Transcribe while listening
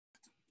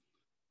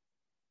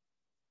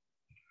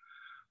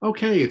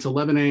Okay, it's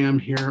 11 a.m.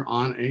 here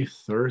on a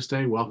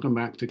Thursday. Welcome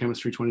back to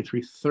Chemistry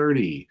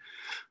 2330.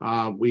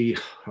 We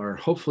are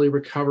hopefully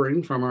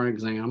recovering from our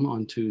exam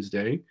on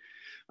Tuesday.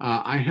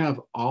 I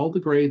have all the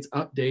grades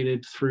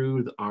updated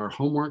through our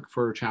homework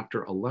for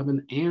chapter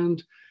 11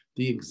 and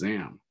the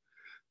exam.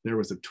 There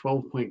was a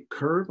 12-point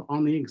curve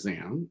on the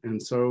exam,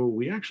 and so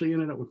we actually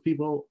ended up with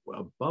people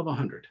above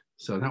 100.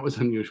 So that was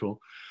unusual,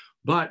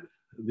 but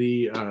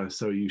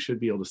so you should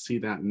be able to see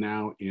that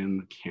now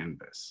in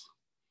Canvas.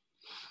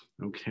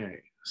 Okay,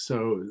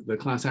 so the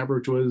class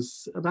average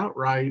was about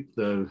right.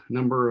 The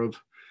number of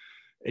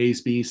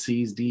A's, B's,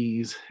 C's,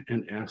 D's,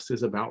 and F's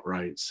is about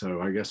right.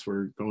 So I guess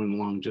we're going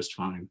along just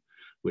fine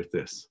with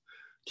this.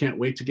 Can't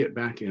wait to get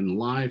back in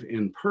live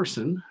in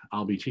person.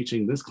 I'll be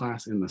teaching this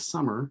class in the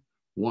summer,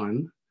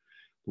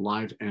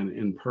 live and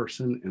in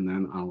person, and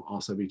then I'll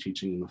also be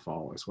teaching in the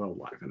fall as well,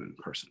 live and in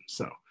person.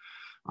 So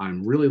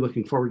I'm really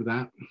looking forward to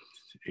that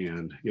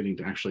and getting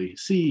to actually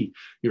see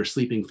your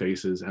sleeping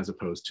faces as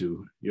opposed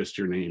to just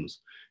your names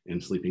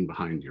and sleeping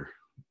behind your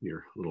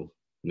little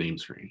name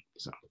screen.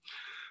 So,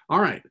 all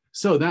right.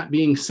 So that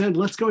being said,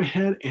 let's go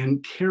ahead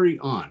and carry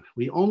on.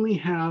 We only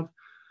have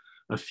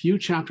a few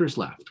chapters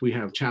left. We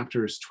have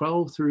chapters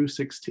 12 through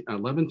 16,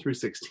 11 through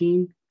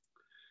 16,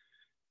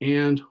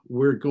 and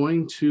we're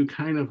going to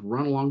kind of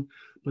run along,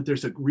 but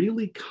there's a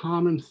really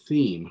common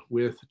theme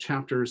with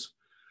chapters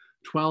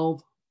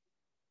 12,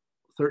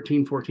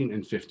 13, 14,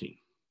 and 15.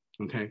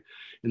 Okay,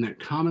 and that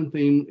common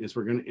theme is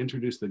we're going to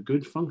introduce the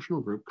good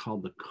functional group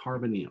called the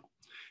carbonyl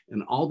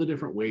and all the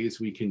different ways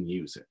we can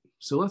use it.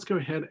 So let's go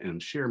ahead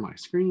and share my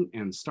screen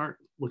and start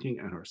looking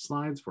at our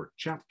slides for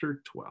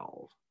chapter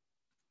 12.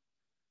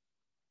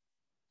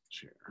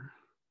 Share.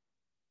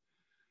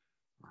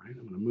 All right,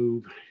 I'm going to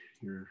move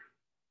your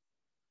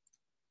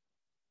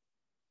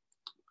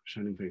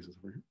shining faces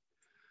over here.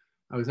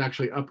 I was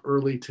actually up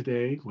early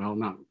today. Well,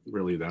 not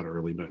really that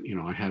early, but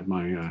I had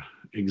my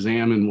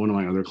exam in one of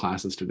my other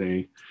classes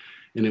today,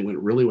 and it went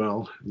really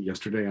well.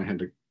 Yesterday, I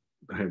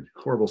had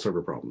horrible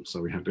server problems, so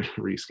we had to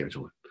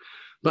reschedule it.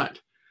 But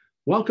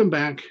welcome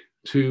back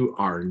to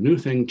our new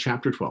thing,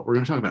 chapter 12. We're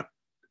going to talk about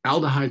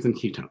aldehydes and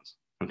ketones.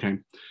 Okay,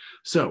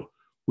 so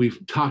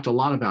we've talked a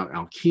lot about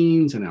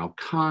alkenes and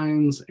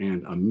alkynes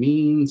and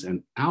amines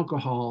and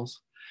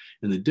alcohols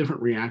and the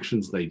different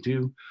reactions they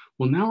do.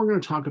 Well, now we're going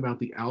to talk about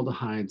the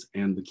aldehydes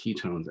and the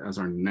ketones as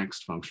our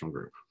next functional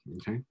group,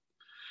 okay?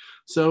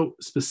 So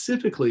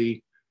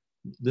specifically,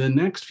 the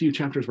next few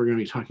chapters, we're going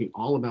to be talking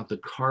all about the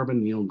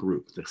carbonyl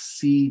group, the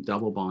C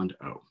double bond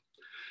O.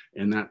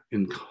 And that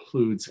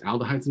includes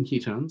aldehydes and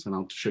ketones, and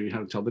I'll show you how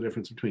to tell the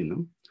difference between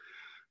them.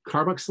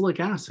 Carboxylic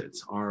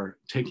acids are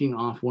taking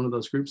off one of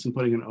those groups and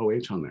putting an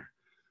OH on there.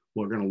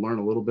 We're going to learn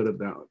a little bit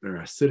about their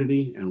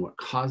acidity and what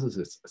causes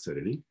its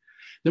acidity.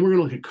 Then we're going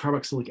to look at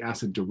carboxylic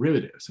acid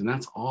derivatives, and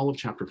that's all of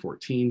chapter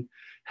 14,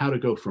 how to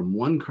go from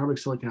one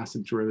carboxylic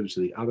acid derivative to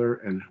the other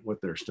and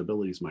what their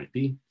stabilities might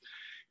be.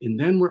 And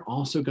then we're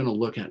also going to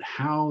look at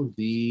how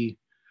the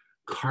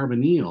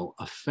carbonyl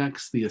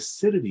affects the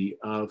acidity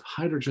of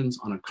hydrogens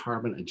on a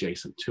carbon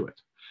adjacent to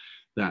it.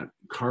 That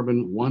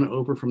carbon 1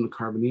 over from the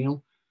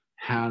carbonyl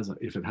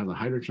if it has a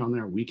hydrogen on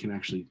there, we can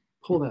actually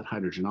pull that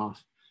hydrogen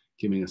off,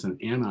 giving us an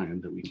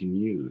anion that we can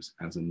use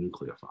as a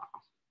nucleophile.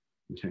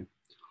 Okay.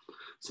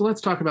 So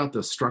let's talk about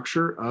the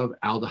structure of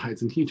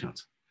aldehydes and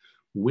ketones.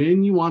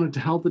 When you wanted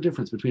to tell the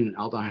difference between an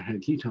aldehyde and a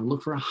ketone,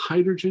 look for a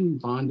hydrogen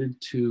bonded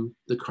to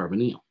the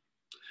carbonyl.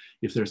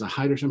 If there's a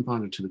hydrogen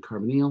bonded to the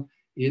carbonyl,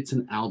 it's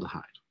an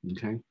aldehyde,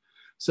 okay?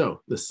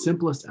 So the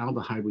simplest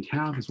aldehyde we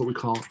have is what we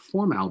call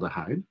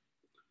formaldehyde,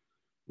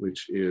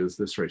 which is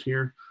this right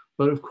here.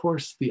 But of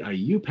course, the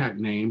IUPAC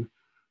name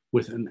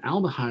with an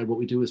aldehyde, what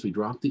we do is we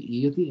drop the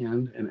E at the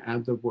end and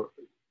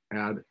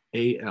add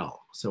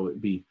AL. So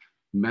it'd be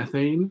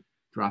methane,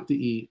 drop the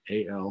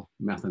E, AL,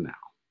 methanol,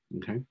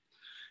 okay?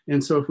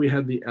 And so if we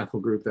had the ethyl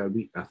group, that would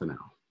be ethanol.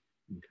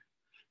 Okay.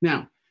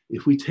 Now,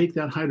 if we take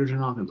that hydrogen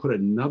off and put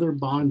another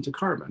bond to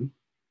carbon,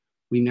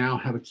 we now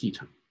have a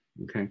ketone,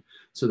 okay?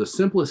 So the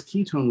simplest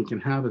ketone we can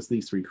have is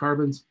these 3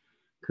 carbons,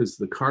 because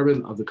the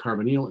carbon of the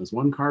carbonyl is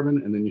 1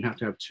 carbon, and then you have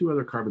to have 2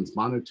 other carbons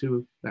bonded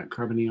to that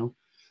carbonyl.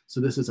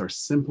 So this is our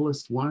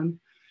simplest one,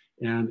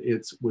 and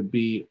it would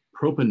be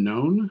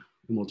propanone,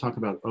 and we'll talk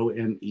about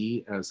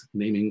ONE as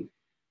naming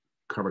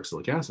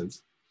carboxylic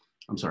acids,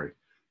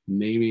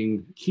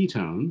 naming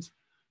ketones,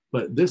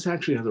 but this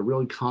actually has a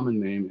really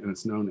common name, and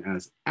it's known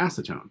as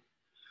acetone.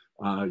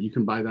 You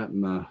can buy that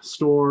in the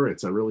store.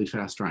 It's a really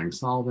fast drying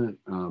solvent.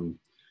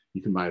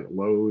 You can buy it at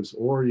Lowe's,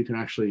 or you can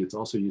actually, it's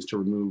also used to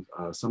remove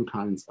some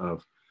kinds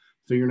of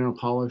fingernail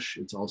polish.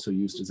 It's also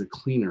used as a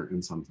cleaner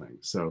in some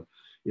things. So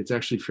it's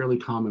actually fairly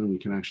common, and we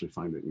can actually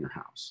find it in your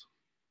house.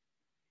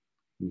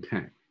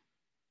 Okay.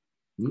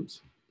 Oops.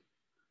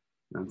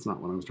 That's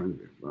not what I was trying to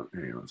do, but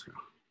hey, let's go.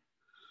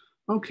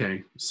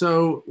 Okay,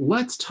 so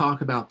let's talk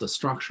about the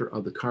structure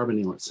of the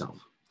carbonyl itself.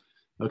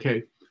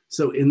 Okay,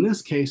 so in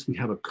this case, we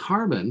have a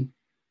carbon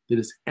that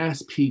is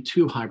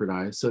sp2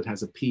 hybridized, so it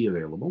has a P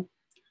available.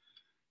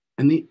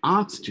 And the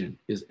oxygen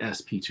is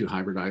sp2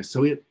 hybridized,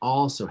 so it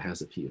also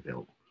has a P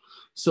available.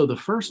 So the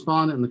first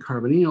bond in the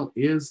carbonyl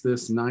is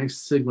this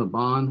nice sigma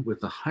bond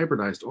with the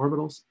hybridized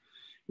orbitals.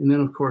 And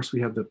then of course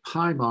we have the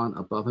pi bond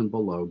above and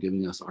below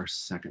giving us our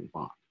second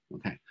bond,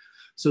 okay?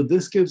 So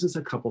this gives us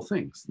a couple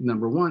things.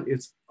 Number one,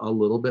 it's a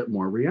little bit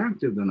more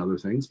reactive than other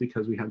things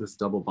because we have this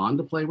double bond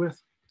to play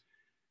with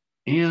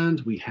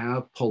and we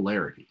have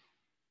polarity,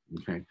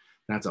 okay?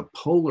 That's a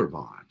polar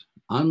bond,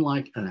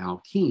 unlike an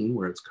alkene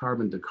where it's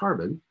carbon to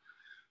carbon,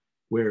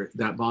 where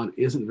that bond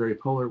isn't very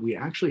polar. We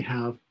actually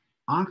have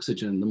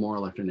oxygen, the more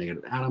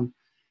electronegative atom,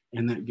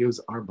 and that gives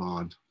our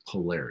bond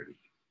polarity.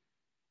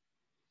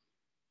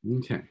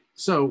 Okay,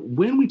 so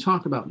when we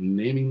talk about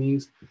naming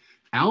these,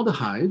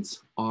 aldehydes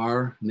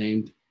are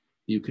named,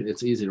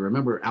 it's easy to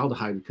remember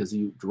aldehyde because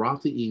you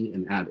drop the E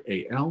and add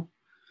Al.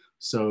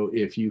 So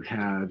if you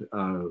had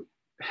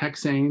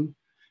hexane,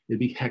 it'd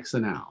be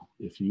hexanal.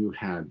 If you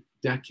had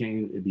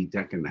decane, it'd be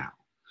decanal.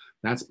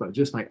 That's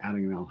just by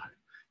adding an aldehyde.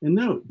 And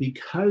note,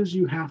 because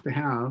you have to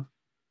have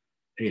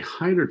a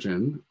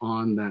hydrogen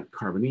on that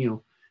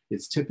carbonyl,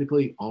 it's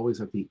typically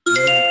always at the end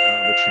of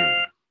the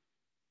chain.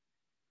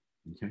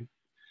 Okay.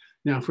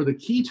 Now for the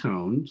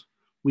ketones,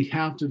 we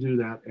have to do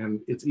that, and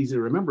it's easy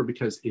to remember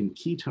because in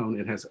ketone,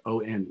 it has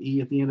ONE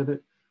at the end of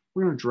it.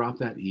 We're going to drop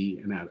that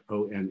E and add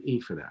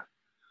ONE for that.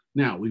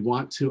 Now, we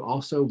want to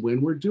also, when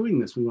we're doing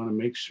this, we want to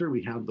make sure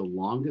we have the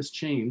longest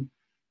chain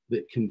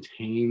that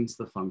contains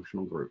the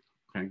functional group.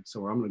 Okay,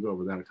 so I'm going to go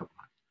over that a couple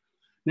times.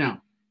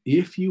 Now,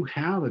 if you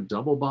have a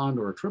double bond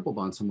or a triple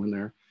bond somewhere in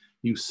there,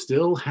 you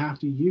still have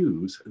to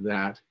use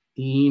that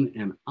ene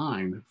and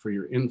ine for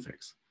your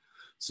infix.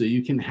 So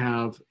you can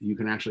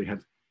actually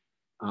have,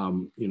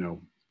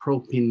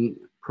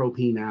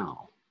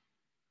 propenal.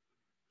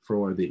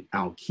 For the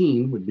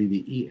alkene would be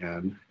the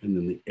En, and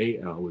then the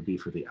Al would be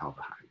for the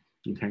aldehyde,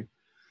 okay?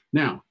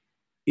 Now,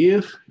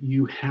 if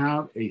you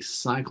have a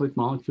cyclic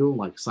molecule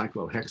like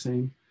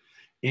cyclohexane,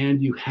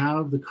 and you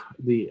have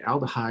the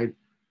aldehyde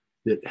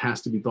that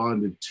has to be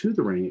bonded to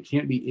the ring, it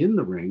can't be in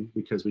the ring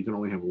because we can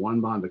only have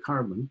one bond to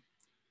carbon.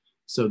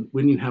 So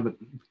when you have it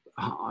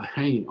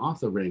hanging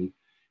off the ring,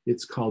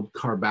 it's called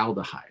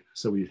carbaldehyde.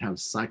 So we'd have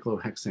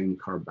cyclohexane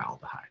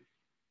carbaldehyde.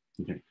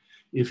 Okay.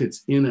 If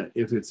it's in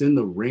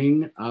the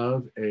ring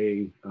of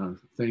a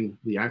thing,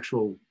 the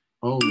actual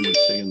 "-one" would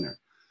stay in there,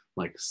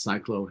 like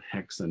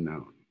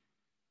cyclohexanone.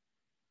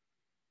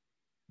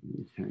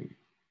 Okay. I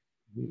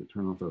need to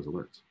turn off those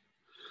alerts.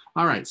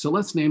 All right, so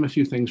let's name a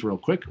few things real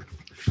quick.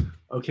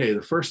 Okay,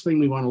 the first thing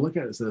we want to look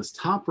at is this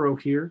top row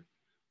here.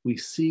 We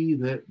see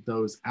that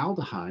those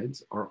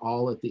aldehydes are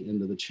all at the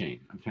end of the chain,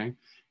 okay?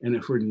 And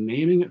if we're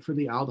naming it for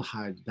the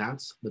aldehyde,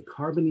 that's the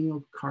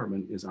carbonyl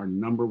carbon is our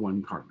number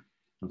one carbon,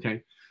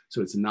 okay?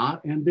 So it's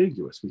not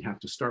ambiguous. We have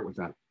to start with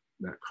that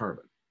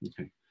carbon,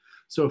 okay?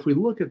 So if we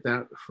look at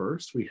that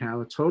first, we have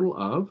a total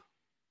of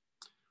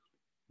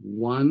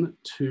 1,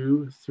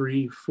 2,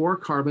 3, 4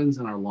 carbons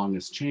in our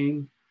longest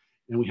chain,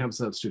 and we have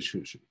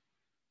substitution.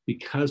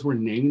 Because we're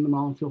naming the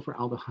molecule for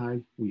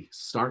aldehyde, we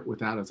start with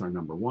that as our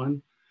number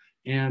one,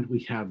 and we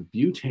have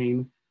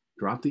butane,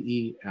 drop the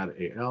E, add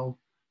Al,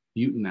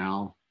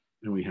 butanal,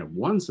 and we have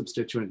one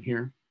substituent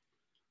here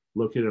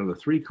located on the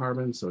 3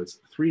 carbons, so it's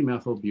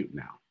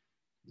 3-methyl-butanal.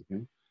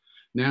 Okay.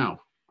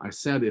 Now, I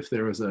said if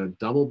there is a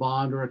double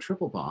bond or a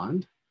triple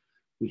bond,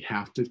 we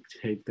have to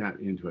take that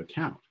into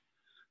account.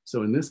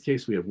 So in this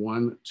case, we have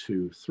 1,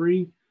 2,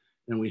 3,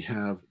 and we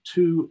have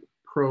 2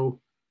 propenal.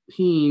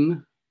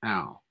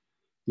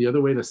 The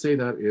other way to say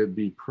that would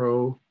be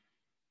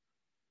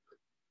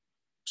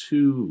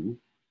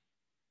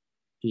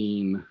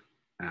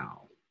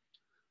pro-2-enal,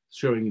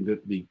 showing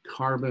that the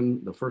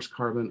carbon, the first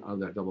carbon of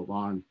that double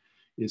bond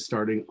is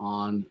starting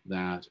on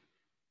that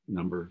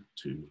number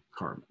 2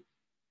 carbon,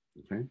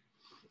 okay?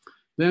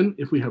 Then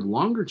if we have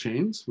longer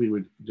chains, we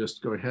would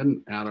just go ahead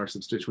and add our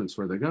substituents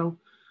where they go.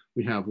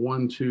 We have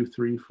 1, 2,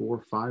 3,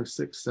 4, 5,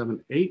 6,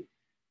 7, 8.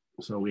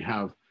 So we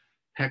have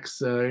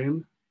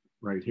hexane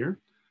right here,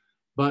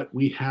 but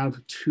we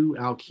have 2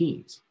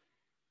 alkenes.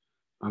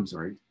 I'm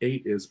sorry,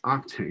 8 is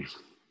octane.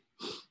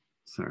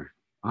 Sorry,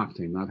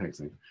 octane, not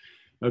hexane.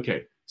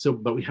 Okay, so,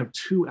 but we have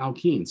 2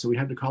 alkenes, so we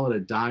have to call it a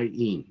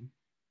diene.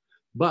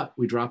 But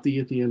we drop the E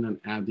at the end and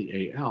add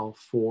the Al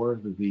for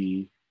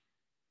the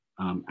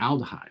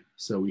aldehyde.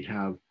 So we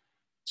have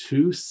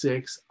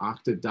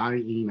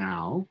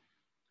 2,6-octadienal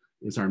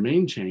is our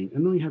main chain,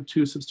 and then we have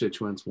 2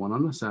 substituents, one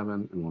on the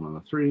 7 and one on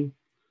the 3.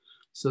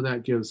 So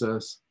that gives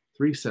us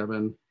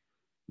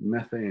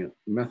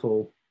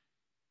 3,7-methyl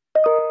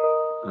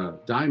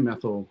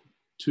dimethyl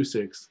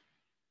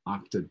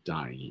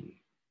 2,6-octadiene.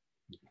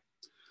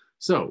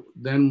 So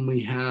then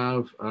we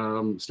have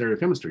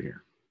stereochemistry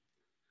here.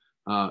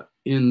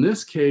 In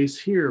this case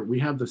here, we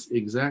have this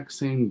exact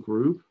same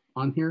group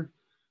on here.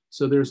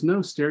 So there's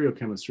no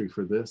stereochemistry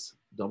for this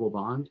double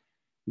bond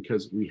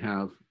because we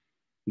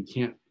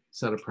can't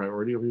set a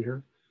priority over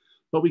here,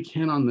 but we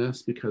can on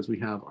this because we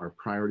have our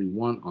priority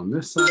 1 on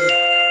this side,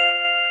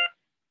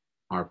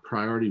 our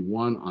priority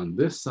 1 on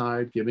this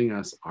side, giving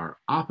us our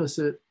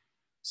opposite.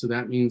 So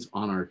that means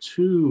on our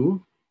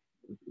 2,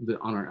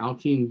 on our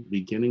alkene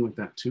beginning with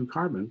that 2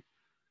 carbon,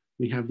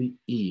 we have the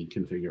E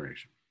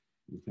configuration,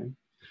 okay?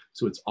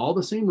 So it's all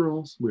the same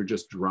rules. We're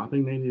just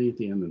dropping the AD at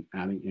the end and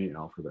adding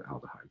AL for the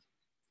aldehydes.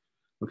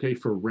 Okay,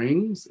 for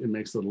rings, it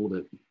makes it a little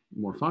bit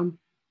more fun.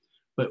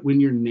 But when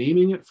you're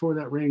naming it for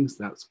that rings,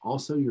 that's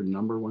also your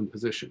 #1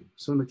 position.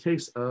 So in the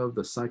case of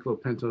the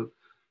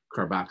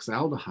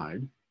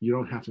cyclopentacarboxaldehyde, you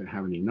don't have to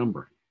have any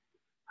numbering.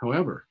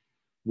 However,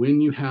 when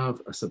you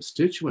have a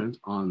substituent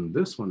on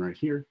this one right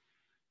here,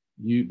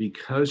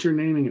 because you're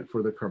naming it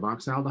for the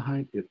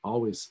carboxaldehyde, it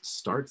always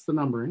starts the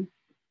numbering.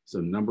 So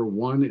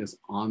 #1 is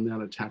on that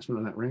attachment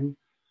of that ring,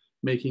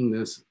 making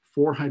this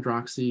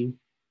 4-hydroxy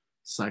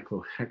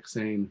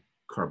cyclohexane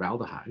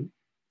carbaldehyde.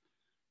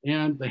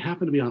 And they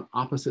happen to be on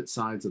opposite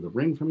sides of the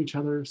ring from each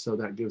other. So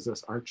that gives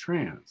us our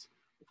trans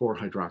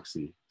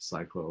 4-hydroxy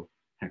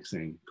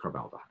cyclohexane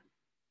carbaldehyde.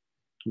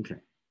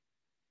 Okay.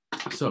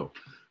 So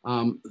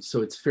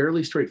it's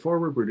fairly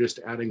straightforward. We're just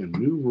adding a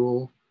new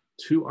rule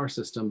to our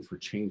system for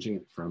changing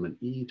it from an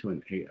E to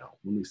an AL.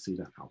 Let me see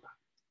that aldehyde.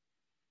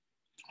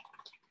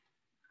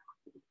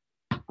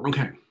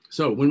 Okay,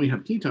 so when we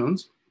have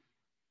ketones,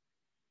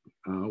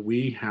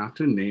 we have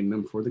to name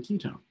them for the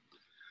ketone.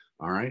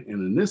 All right,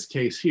 and in this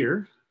case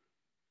here,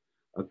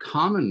 a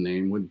common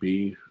name would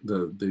be,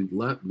 the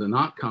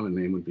not common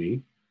name would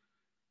be,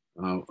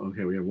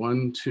 okay, we have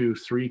 1, 2,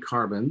 3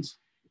 carbons.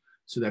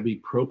 So that'd be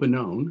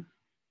propanone.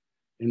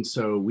 And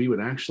so we would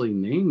actually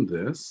name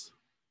this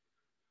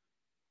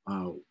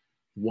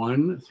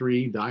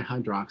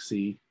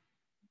 1,3-dihydroxy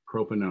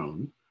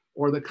propanone,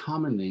 or the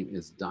common name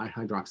is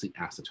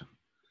dihydroxyacetone.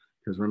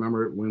 Because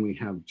remember, when we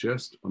have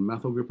just a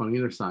methyl group on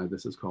either side,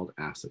 this is called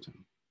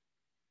acetone.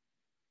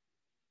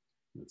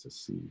 That's a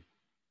C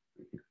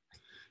right here.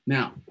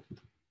 Now,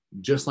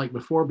 just like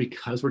before,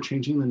 because we're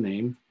changing the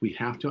name, we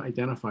have to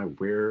identify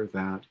where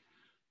that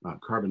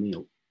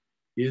carbonyl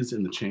is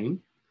in the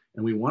chain,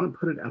 and we want to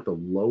put it at the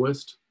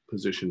lowest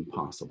position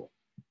possible.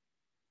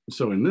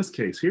 So in this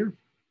case here,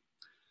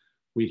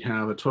 we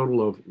have a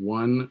total of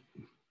 1,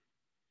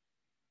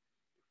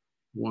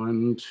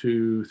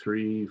 2,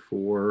 3,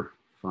 4,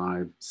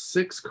 5,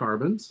 6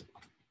 carbons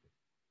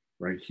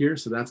right here.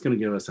 So that's going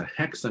to give us a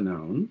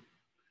hexanone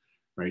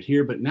right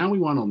here. But now we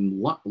want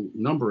to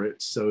number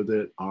it so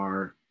that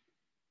our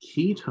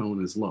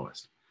ketone is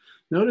lowest.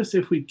 Notice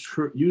if we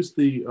use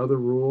the other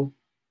rule,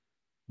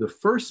 the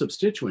first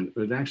substituent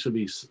would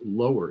actually be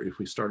lower if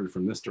we started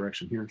from this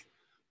direction here.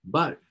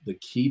 But the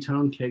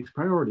ketone takes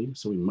priority,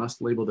 so we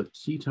must label the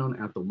ketone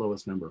at the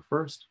lowest number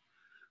first,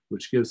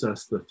 which gives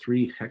us the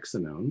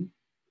 3-hexanone.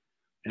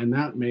 And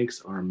that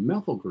makes our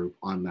methyl group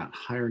on that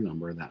higher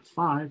number, that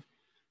 5,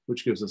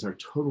 which gives us our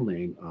total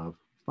name of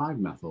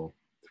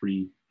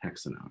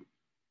 5-methyl-3-hexanone.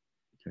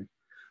 Okay.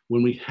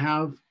 When we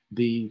have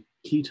the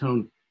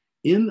ketone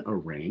in a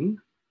ring,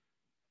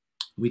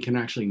 we can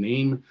actually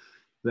name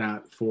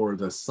that for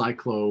the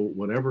cyclo,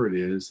 whatever it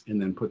is,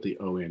 and then put the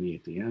O-N-E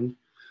at the end.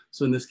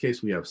 So in this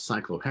case, we have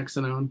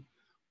cyclohexanone,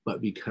 but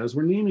because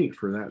we're naming it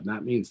for that,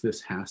 that means this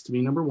has to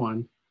be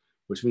 #1,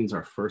 which means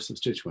our first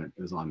substituent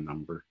is on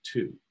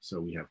 #2.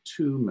 So we have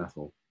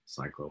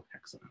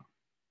 2-methyl-cyclohexanone.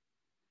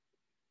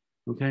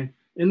 Okay,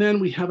 and then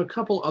we have a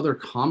couple other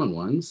common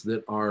ones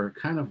that are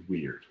kind of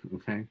weird,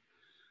 okay?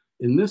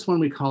 In this one,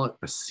 we call it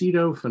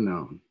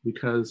acetophenone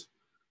because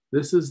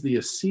this is the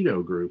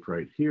aceto group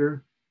right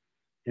here,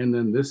 and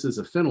then this is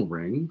a phenyl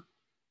ring,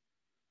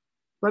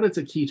 but it's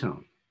a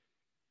ketone.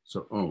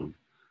 So -one.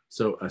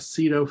 So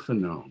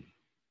acetophenone,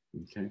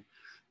 okay?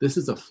 This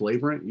is a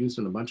flavorant used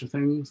in a bunch of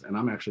things, and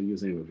I'm actually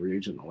using it as a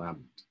reagent in the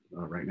lab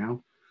right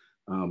now.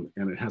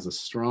 And it has a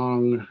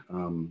strong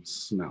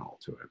smell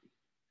to it.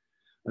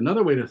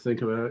 Another way to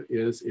think of it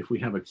is if we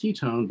have a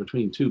ketone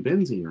between 2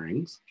 benzene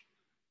rings,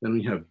 then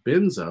we have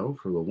benzo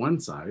for the one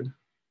side,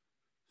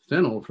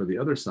 phenyl for the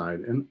other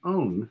side, and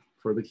 -one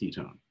for the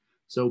ketone.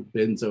 So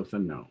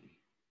benzophenone.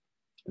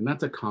 And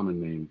that's a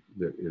common name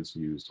that is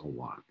used a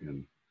lot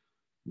in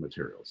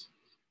materials.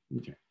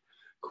 Okay.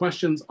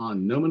 Questions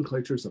on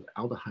nomenclatures of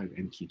aldehyde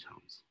and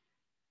ketones?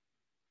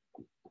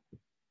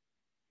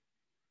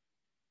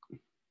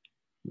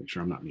 Make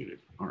sure I'm not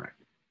muted. All right.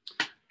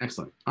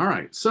 Excellent. All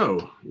right.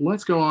 So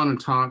let's go on and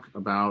talk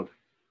about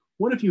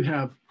what if you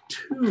have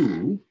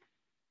 2.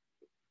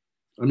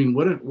 I mean,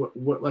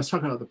 let's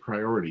talk about the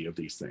priority of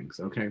these things.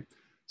 Okay.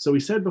 So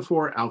we said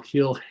before,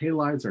 alkyl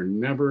halides are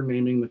never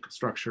naming the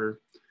structure,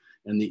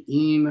 and the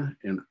ene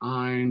and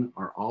ine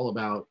are all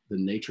about the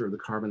nature of the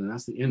carbon, and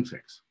that's the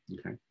infix.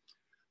 Okay.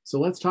 So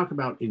let's talk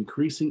about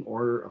increasing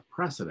order of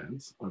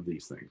precedence of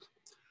these things.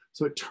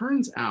 So it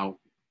turns out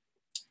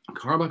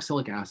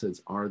carboxylic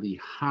acids are the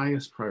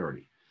highest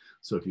priority.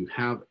 So if you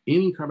have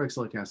any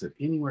carboxylic acid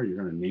anywhere, you're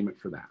going to name it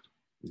for that.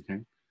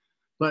 Okay.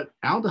 But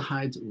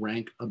aldehydes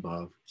rank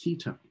above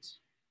ketones.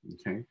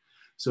 Okay.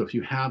 So if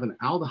you have an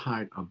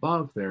aldehyde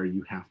above there,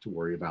 you have to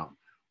worry about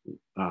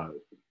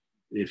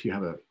if you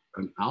have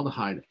an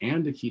aldehyde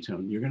and a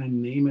ketone, you're going to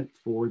name it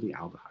for the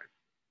aldehyde.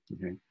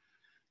 Okay.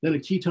 Then a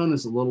ketone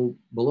is a little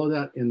below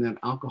that, and then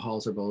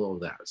alcohols are below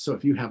that. So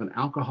if you have an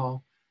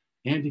alcohol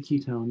and a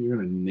ketone, you're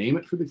going to name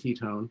it for the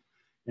ketone,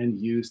 and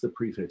use the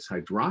prefix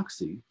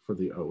hydroxy for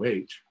the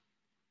OH.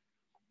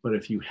 But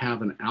if you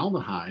have an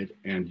aldehyde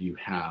and you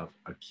have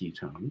a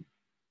ketone,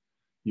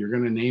 you're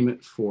going to name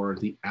it for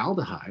the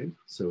aldehyde.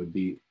 So it'd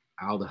be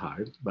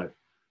aldehyde, but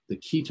the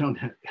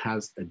ketone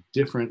has a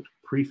different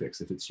prefix.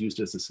 If it's used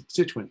as a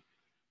substituent,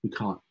 we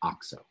call it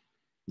oxo.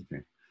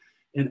 Okay.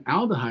 And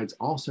aldehydes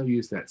also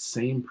use that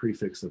same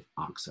prefix of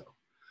oxo.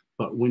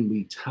 But when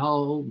we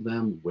tell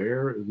them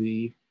where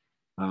the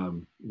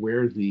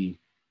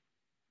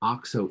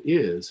oxo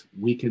is,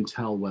 we can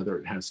tell whether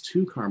it has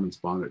 2 carbons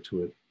bonded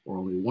to it or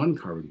only 1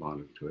 carbon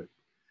bonded to it.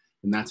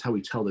 And that's how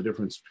we tell the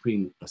difference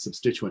between a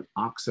substituent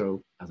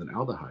oxo as an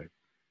aldehyde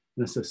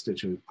and a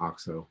substituent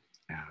oxo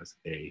as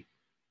a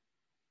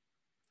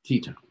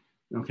ketone.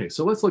 Okay,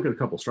 so let's look at a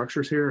couple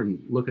structures here and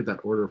look at that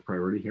order of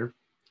priority here.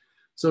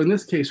 So in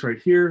this case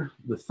right here,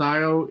 the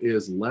thio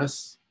is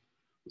less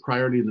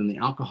priority than the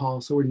alcohol,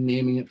 so we're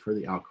naming it for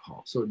the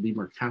alcohol. So it'd be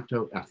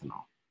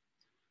mercaptoethanol.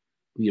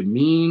 The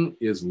amine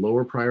is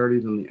lower priority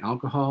than the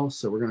alcohol,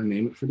 so we're going to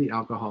name it for the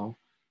alcohol,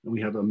 and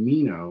we have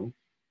aminopropanol.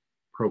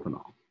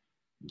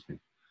 Okay.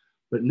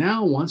 But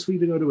now once we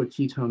go to a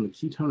ketone, the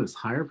ketone is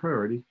higher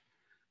priority,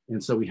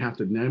 and so we have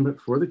to name it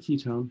for the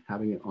ketone,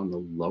 having it on the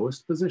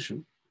lowest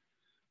position,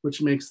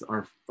 which makes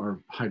our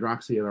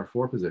hydroxy at our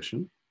 4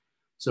 position.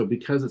 So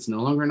because it's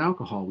no longer an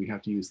alcohol, we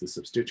have to use the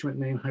substituent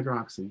name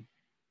hydroxy.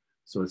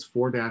 So it's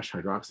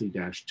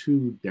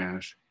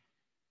 4-hydroxy-2-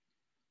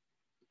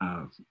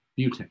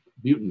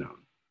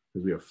 butanone,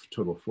 because we have a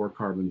total of 4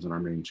 carbons in our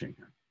main chain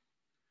here.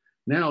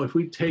 Now, if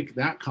we take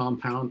that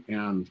compound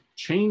and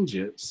change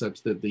it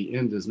such that the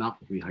end is not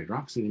the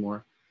hydroxy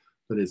anymore,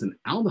 but is an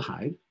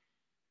aldehyde,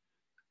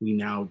 we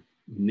now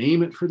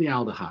name it for the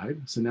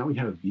aldehyde. So now we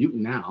have a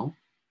butanal,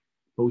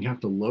 but we have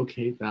to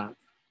locate that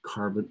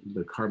carbon,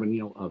 the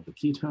carbonyl of the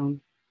ketone.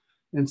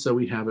 And so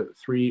we have it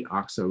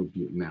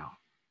 3-oxobutanal.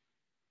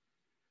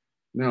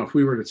 Now, if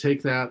we were to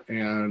take that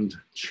and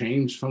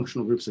change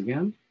functional groups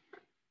again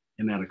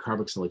and add a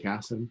carboxylic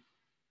acid,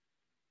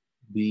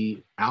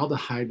 the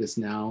aldehyde is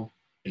now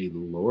a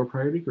lower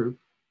priority group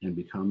and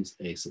becomes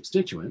a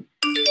substituent,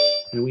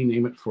 and we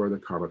name it for the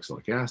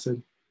carboxylic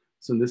acid.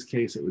 So in this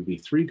case, it would be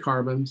 3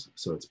 carbons,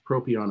 so it's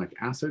propionic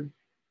acid,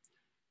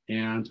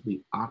 and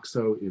the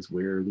oxo is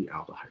where the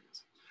aldehyde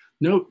is.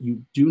 Note,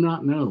 you do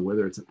not know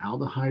whether it's an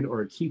aldehyde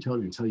or a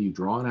ketone until you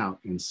draw it out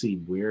and see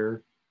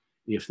where,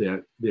 if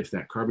that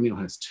carbonyl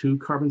has 2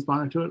 carbons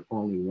bonded to it or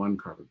only 1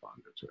 carbon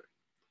bonded to it.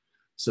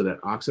 So that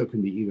oxo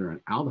can be either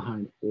an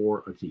aldehyde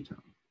or a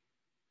ketone.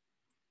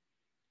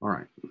 All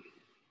right.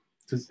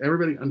 Does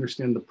everybody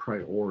understand the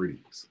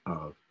priorities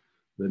of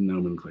the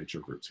nomenclature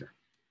groups here?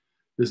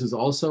 This is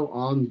also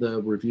on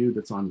the review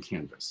that's on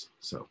Canvas.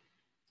 So,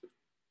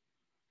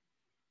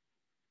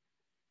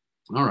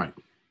 all right.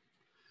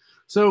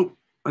 So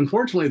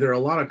unfortunately, there are a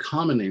lot of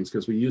common names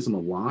because we use them a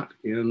lot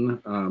in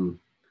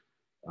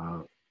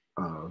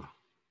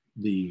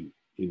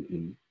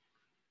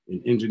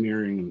in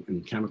engineering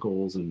and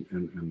chemicals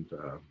and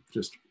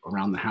just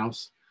around the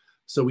house.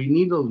 So we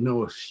need to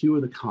know a few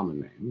of the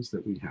common names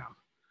that we have.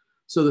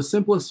 So the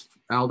simplest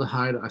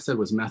aldehyde I said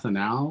was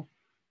methanal,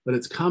 but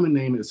its common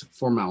name is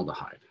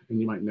formaldehyde. And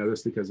you might know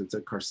this because it's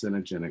a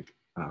carcinogenic,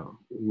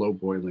 low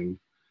boiling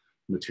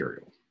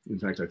material. In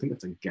fact, I think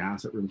it's a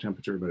gas at room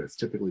temperature, but it's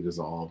typically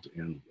dissolved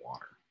in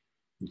water.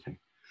 Okay.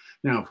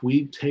 Now, if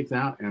we take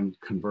that and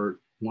convert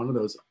one of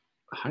those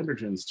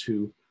hydrogens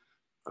to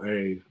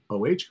a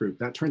OH group,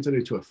 that turns it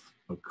into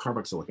a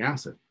carboxylic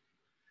acid.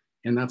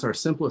 And that's our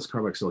simplest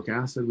carboxylic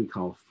acid we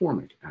call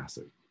formic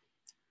acid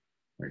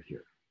right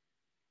here.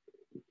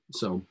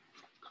 So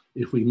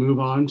if we move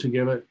on to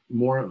give it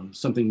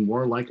something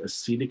more like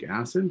acetic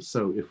acid,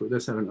 so if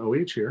this had an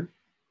OH here,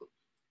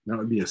 that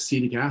would be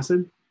acetic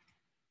acid.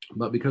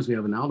 But because we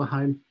have an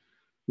aldehyde,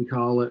 we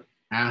call it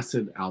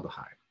acid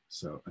aldehyde.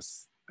 So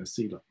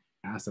acetic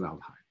acid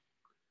aldehyde.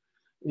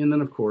 And then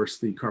of course,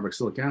 the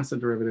carboxylic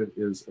acid derivative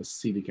is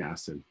acetic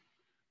acid,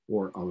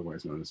 or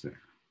otherwise known as vinegar.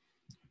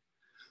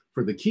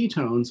 For the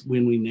ketones,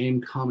 when we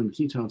name common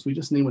ketones, we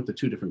just name what the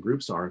 2 different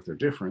groups are if they're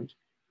different,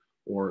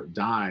 or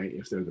di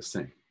if they're the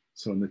same.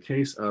 So in the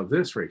case of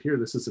this right here,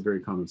 this is a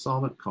very common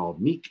solvent called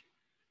MEK,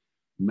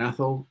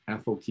 methyl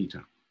ethyl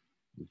ketone.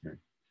 Okay.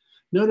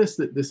 Notice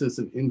that this is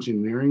an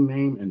engineering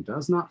name and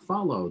does not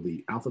follow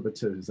the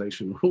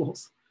alphabetization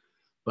rules,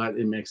 but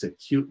it makes a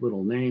cute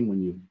little name when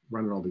you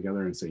run it all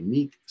together and say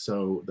MEK,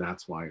 so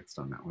that's why it's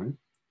done that way.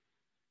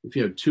 If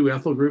you have 2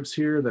 ethyl groups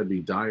here, that'd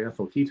be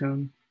diethyl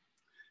ketone.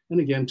 And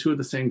again, 2 of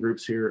the same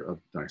groups here of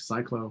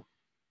dicyclo,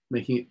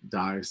 making it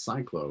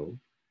dicyclohexyl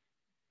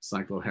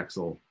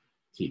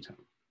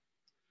ketone.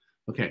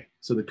 Okay,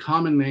 so the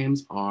common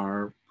names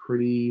are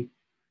pretty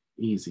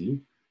easy.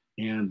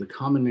 And the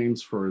common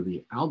names for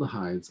the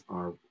aldehydes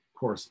are, of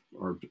course,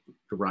 are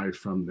derived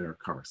from their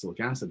carboxylic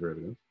acid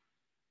derivative.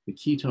 The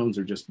ketones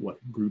are just what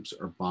groups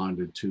are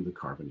bonded to the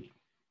carbonyl.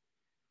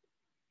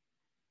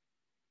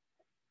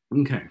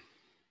 Okay.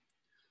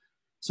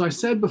 So I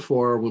said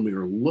before when we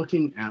were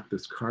looking at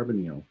this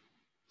carbonyl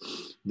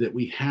that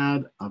we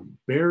had a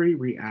very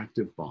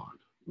reactive bond.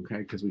 okay?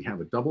 Because we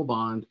have a double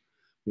bond.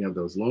 We have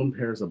those lone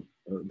pairs of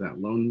that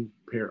lone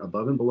pair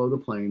above and below the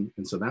plane.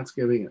 And so that's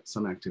giving it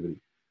some activity.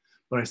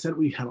 But I said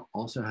we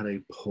also had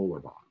a polar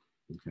bond,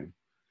 okay?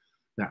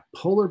 That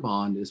polar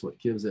bond is what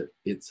gives it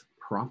its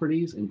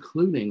properties,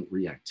 including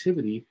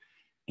reactivity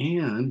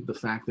and the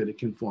fact that it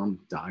can form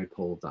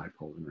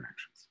dipole-dipole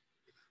interactions.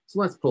 So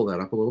let's pull that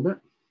up a little bit.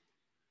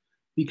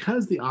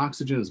 Because the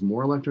oxygen is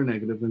more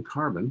electronegative than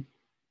carbon,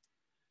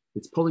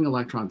 it's pulling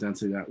electron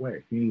density that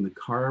way, meaning the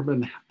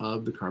carbon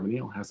of the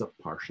carbonyl has a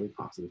partially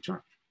positive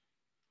charge.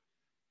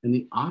 And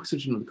the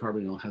oxygen of the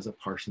carbonyl has a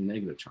partially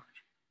negative charge.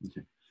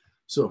 Okay.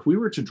 So if we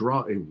were to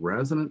draw a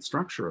resonance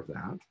structure of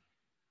that,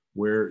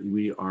 where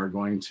we are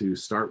going to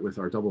start with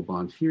our double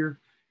bond here,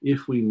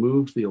 if we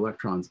moved the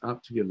electrons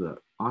up to give the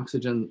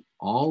oxygen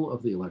all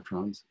of the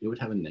electrons, it would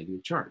have a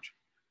negative charge.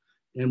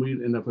 And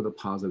we'd end up with a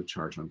positive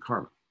charge on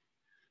carbon.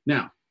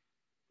 Now,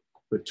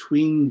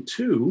 between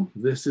two,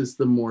 this is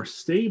the more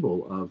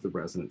stable of the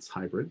resonance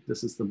hybrid.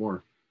 This is the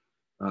more,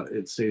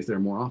 it stays there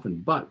more often.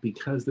 But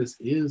because this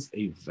is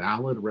a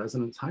valid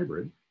resonance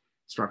hybrid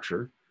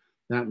structure,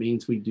 that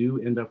means we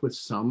do end up with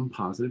some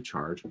positive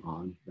charge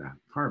on that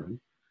carbon,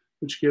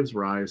 which gives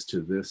rise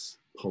to this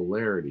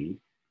polarity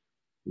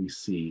we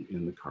see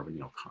in the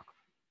carbonyl carbon.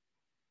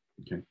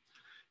 Okay.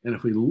 And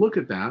if we look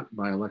at that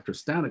by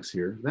electrostatics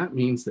here, that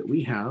means that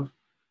we have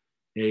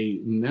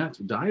a net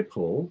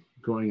dipole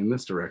going in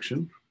this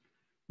direction,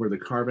 where the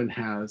carbon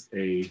has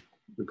the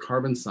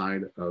carbon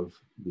side of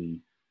the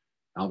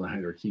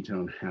aldehyde or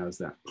ketone has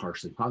that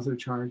partially positive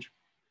charge,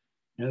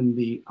 and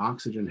the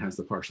oxygen has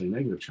the partially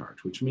negative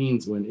charge, which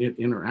means when it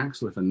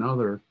interacts with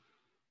another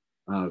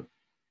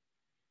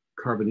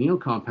carbonyl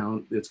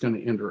compound, it's going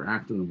to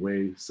interact in a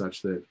way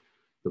such that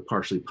the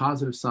partially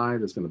positive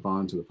side is going to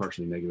bond to the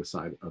partially negative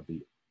side of the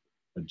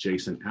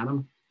adjacent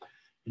atom,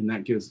 and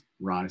that gives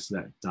rise to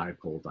that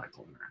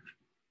dipole-dipole interaction.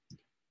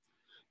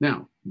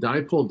 Now,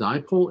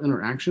 dipole-dipole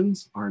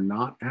interactions are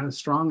not as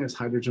strong as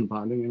hydrogen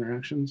bonding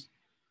interactions,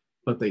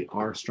 but they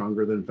are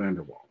stronger than van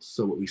der Waals.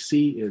 So what we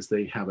see is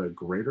they have a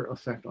greater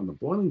effect on the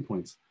boiling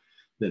points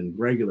than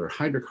regular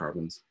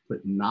hydrocarbons,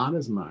 but not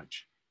as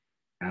much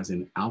as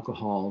in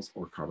alcohols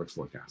or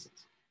carboxylic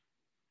acids.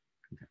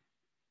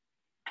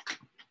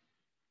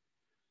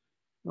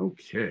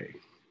 Okay.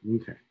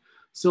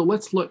 So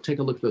let's take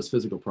a look at those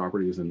physical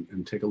properties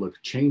and take a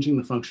look, changing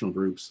the functional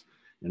groups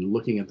and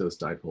looking at those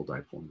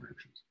dipole-dipole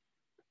interactions.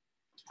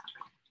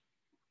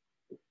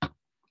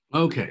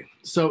 Okay,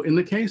 so in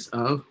the case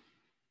of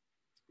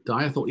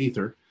diethyl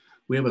ether,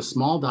 we have a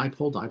small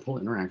dipole-dipole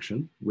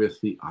interaction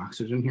with the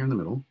oxygen here in the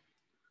middle,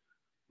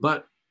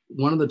 but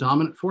one of the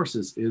dominant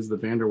forces is the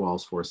van der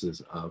Waals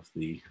forces of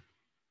the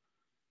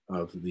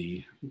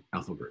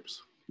alpha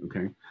groups,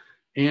 okay?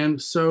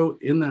 And so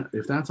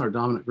if that's our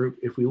dominant group,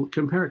 if we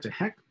compare it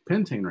to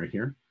pentane right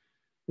here,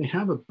 they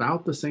have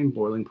about the same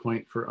boiling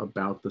point for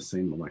about the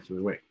same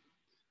molecular weight.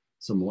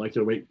 So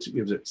molecular weight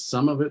gives it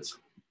some of its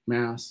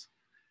mass,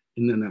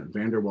 and then that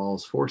van der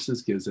Waals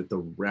forces gives it the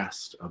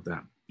rest of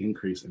that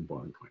increase in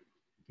boiling point.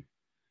 Okay.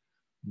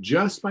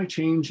 Just by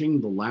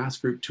changing the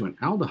last group to an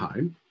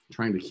aldehyde,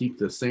 trying to keep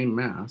the same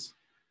mass,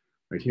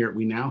 right here,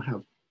 we now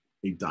have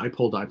a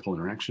dipole-dipole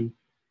interaction,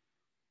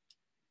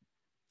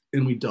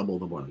 and we double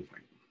the boiling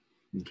point,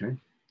 okay?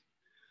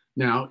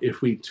 Now,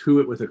 if we do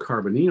it with a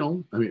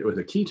with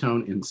a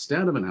ketone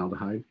instead of an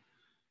aldehyde,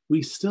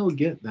 we still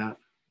get that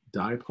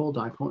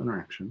dipole-dipole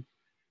interaction.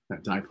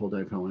 That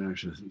dipole-dipole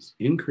interaction has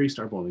increased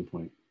our boiling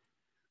point.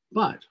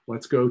 But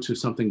let's go to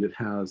something that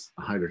has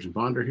a hydrogen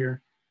bonder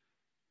here.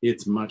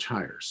 It's much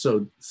higher.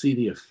 So see,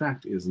 the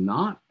effect is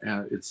not,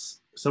 it's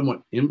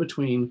somewhat in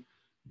between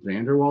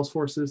van der Waals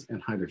forces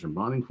and hydrogen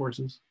bonding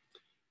forces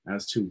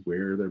as to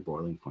where their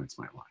boiling points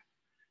might lie.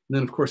 And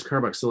then of course,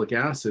 carboxylic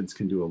acids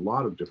can do a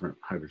lot of different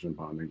hydrogen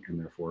bonding, and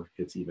therefore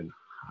it's even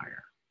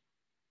higher.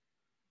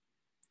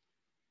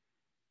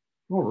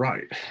 All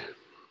right.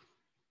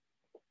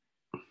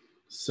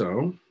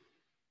 So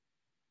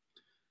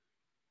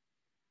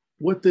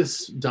what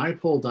this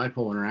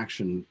dipole-dipole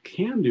interaction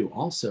can do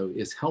also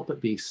is help it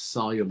be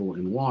soluble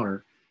in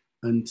water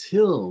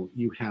until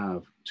you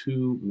have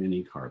too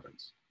many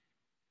carbons,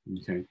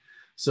 okay?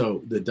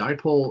 So the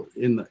dipole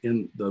in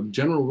the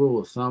general rule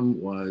of thumb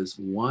was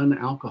one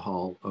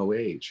alcohol,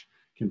 OH,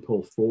 can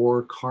pull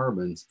 4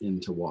 carbons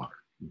into water,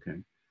 okay?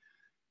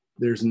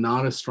 There's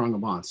not as strong a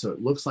bond. So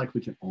it looks like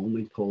we can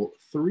only pull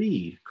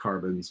 3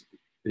 carbons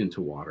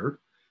into water.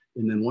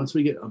 And then once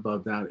we get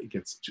above that, it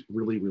gets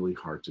really, really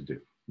hard to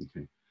do,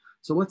 okay?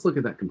 So let's look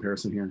at that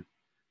comparison here.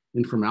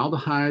 In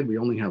formaldehyde, we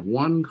only have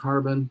 1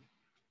 carbon.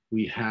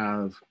 We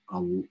have a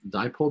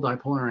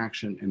dipole-dipole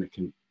interaction, and it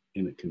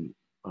can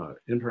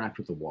interact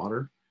with the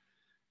water,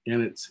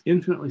 and it's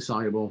infinitely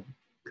soluble,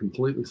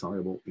 completely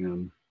soluble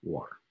in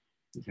water,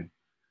 okay?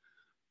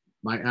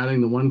 By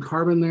adding the 1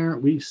 carbon there,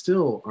 we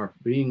still are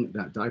being,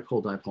 that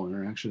dipole-dipole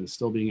interaction is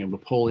still being able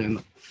to pull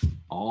in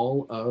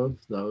all of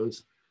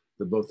those,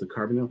 both the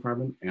carbonyl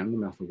carbon and the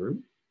methyl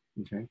group,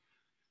 okay?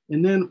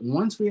 And then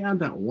once we add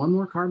that 1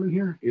 more carbon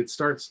here, it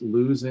starts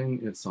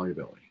losing its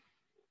solubility.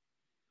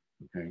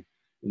 okay?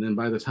 And then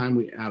by the time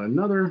we add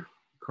another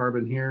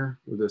carbon here,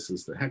 well, this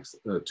is the hex,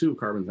 2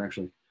 carbons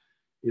actually,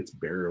 it's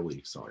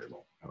barely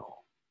soluble at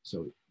all.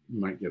 So you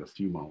might get a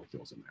few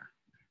molecules in there.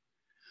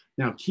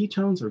 Now,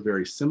 ketones are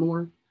very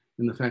similar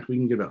in the fact we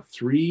can get about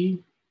 3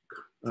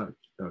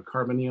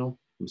 carbonyl,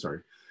 I'm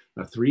sorry,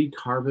 a 3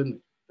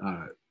 carbon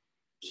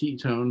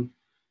ketone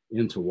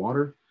into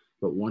water.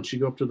 But once you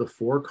go up to the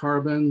 4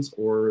 carbons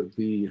or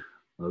the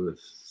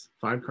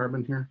 5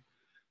 carbon here,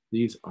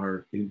 these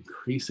are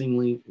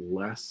increasingly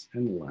less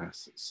and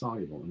less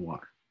soluble in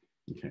water.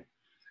 Okay,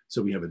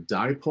 so we have a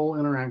dipole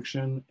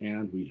interaction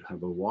and we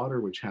have a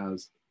water which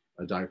has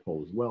a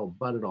dipole as well,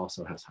 but it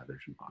also has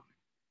hydrogen bonding.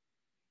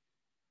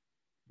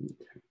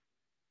 Okay.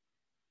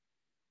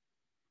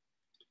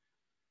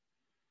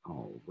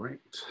 All right.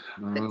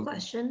 Quick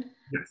question.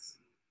 Yes.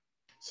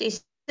 So you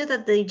said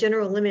that the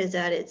general limit is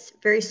that it's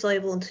very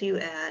soluble until you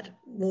add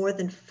more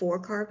than 4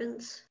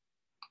 carbons?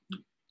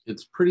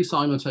 It's pretty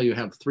soluble until you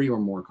have 3 or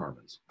more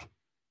carbons.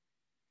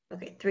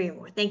 Okay, 3 or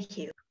more. Thank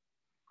you.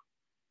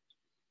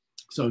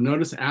 So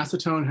notice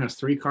acetone has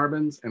 3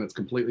 carbons and it's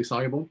completely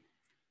soluble.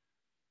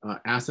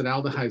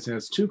 Acetaldehyde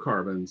has 2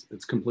 carbons,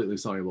 it's completely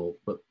soluble,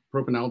 but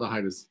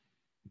propanaldehyde is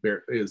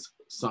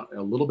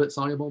a little bit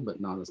soluble, but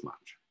not as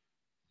much.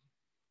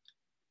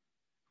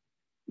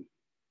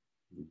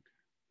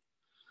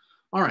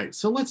 All right,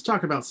 so let's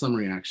talk about some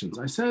reactions.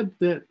 I said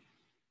that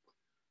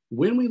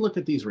when we look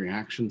at these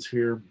reactions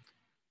here,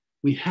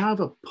 we have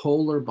a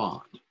polar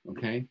bond,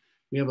 okay?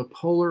 We have a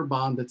polar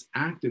bond that's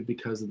active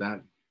because of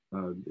that.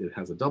 It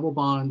has a double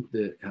bond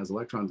that has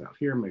electrons out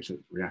here, makes it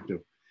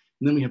reactive.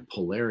 And then we have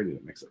polarity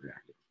that makes it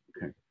reactive,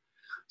 okay?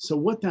 So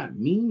what that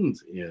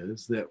means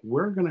is that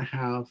we're gonna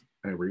have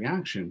a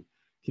reaction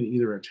can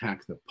either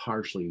attack the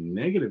partially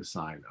negative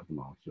side of the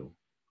molecule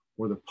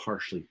or the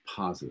partially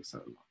positive side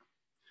of the molecule.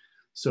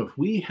 So if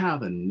we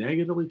have a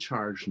negatively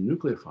charged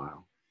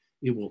nucleophile,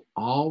 it will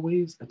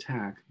always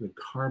attack the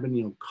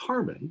carbonyl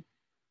carbon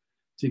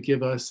to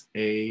give us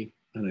an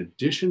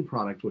addition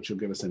product, which will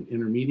give us an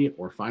intermediate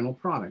or final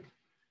product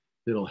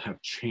that'll have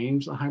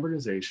changed the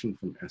hybridization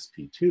from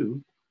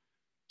sp2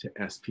 to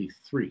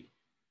sp3.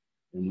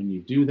 And when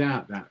you do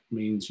that, that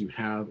means you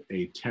have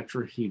a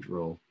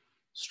tetrahedral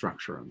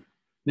structure on there.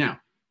 Now,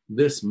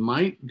 this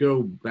might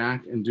go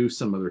back and do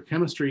some other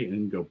chemistry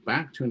and go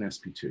back to an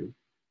sp2,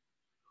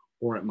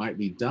 or it might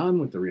be done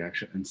with the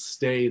reaction and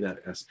stay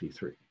that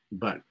sp3.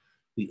 But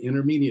the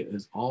intermediate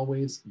is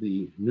always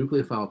the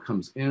nucleophile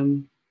comes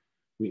in,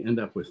 we end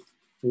up with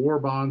 4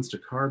 bonds to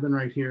carbon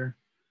right here,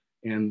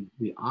 and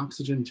the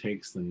oxygen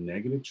takes the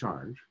negative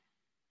charge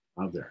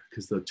of there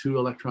because the 2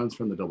 electrons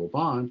from the double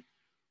bond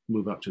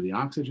move up to the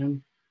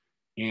oxygen,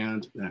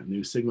 and that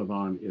new sigma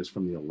bond is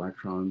from the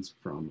electrons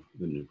from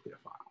the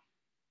nucleophile.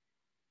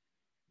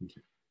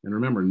 Okay. And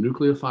remember,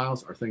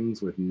 nucleophiles are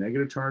things with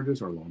negative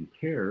charges or lone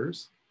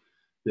pairs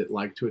that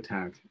like to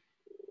attack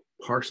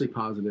partially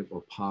positive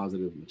or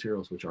positive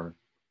materials, which are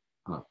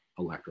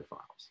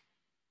electrophiles.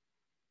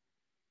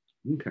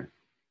 Okay.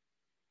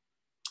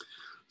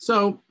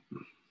 So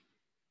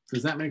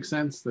does that make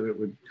sense that it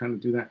would kind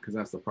of do that because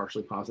that's the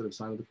partially positive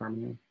side of the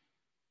carbonyl?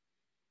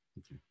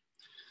 Okay.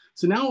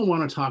 So now I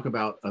want to talk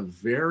about a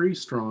very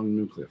strong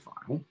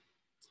nucleophile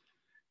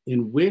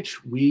in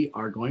which we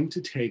are going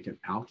to take an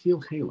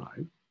alkyl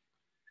halide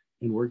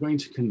and we're going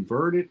to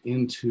convert it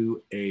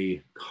into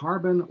a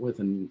carbon with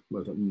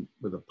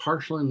a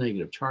partial and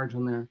negative charge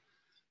on there.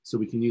 So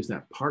we can use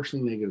that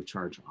partially negative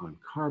charge on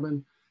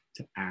carbon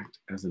to act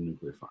as a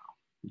nucleophile.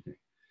 Okay.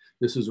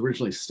 This was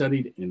originally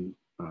studied in,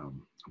 I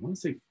want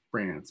to say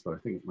France, but I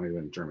think it might have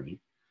been Germany.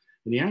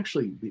 And he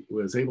actually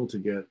was able to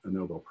get a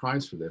Nobel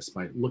Prize for this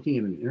by looking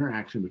at an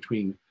interaction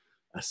between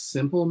a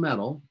simple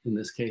metal, in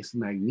this case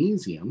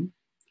magnesium,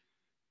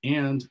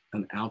 and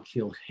an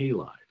alkyl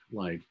halide,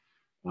 like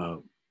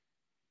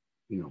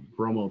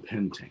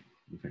bromopentane.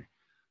 Okay,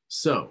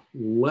 so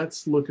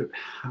let's look at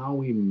how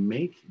we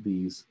make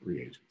these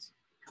reagents.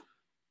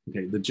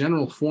 Okay, the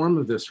general form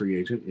of this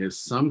reagent is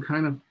some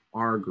kind of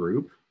R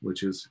group,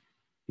 which is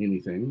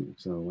anything.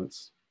 So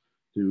let's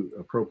do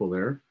a propyl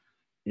there,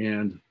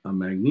 and a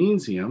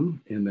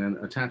magnesium, and then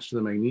attached to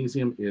the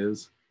magnesium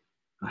is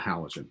a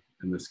halogen,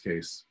 in this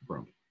case,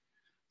 bromine.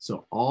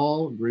 So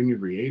all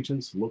Grignard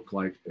reagents look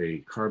like a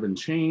carbon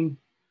chain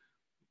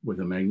with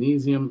a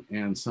magnesium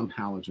and some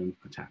halogen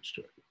attached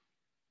to it.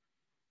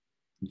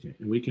 Okay,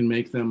 and we can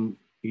make them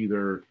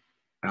either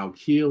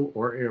alkyl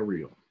or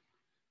aryl.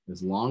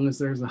 As long as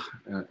there's a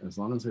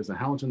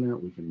halogen there,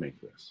 we can make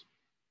this.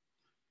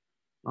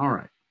 All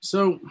right,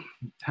 so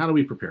how do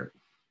we prepare it?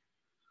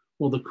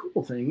 Well, the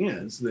cool thing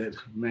is that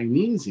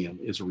magnesium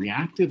is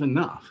reactive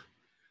enough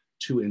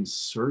to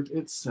insert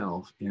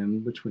itself in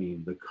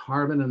between the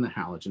carbon and the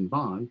halogen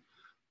bond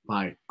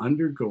by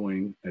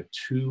undergoing a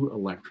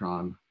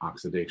 2-electron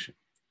oxidation.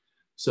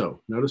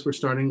 So notice we're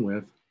starting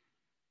with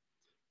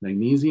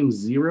magnesium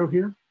 0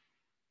 here,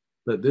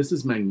 but this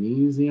is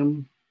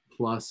magnesium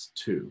plus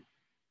 2.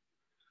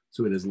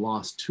 So it has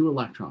lost 2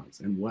 electrons.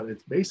 And what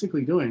it's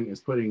basically doing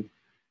is putting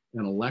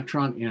an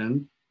electron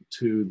in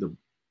to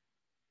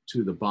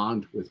to the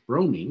bond with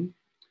bromine,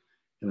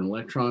 and an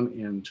electron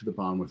into the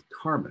bond with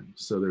carbon.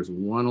 So there's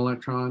one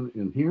electron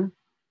in here.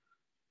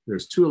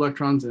 There's two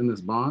electrons in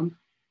this bond.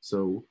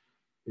 So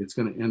it's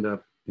going to end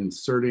up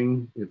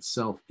inserting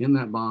itself in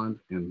that bond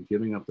and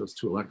giving up those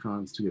two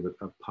electrons to give it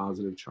a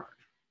positive charge.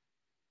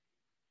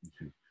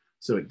 Okay.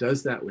 So it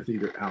does that with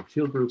either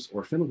alkyl groups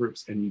or phenyl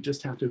groups, and you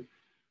just have to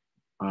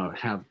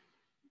have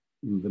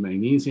the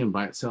magnesium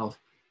by itself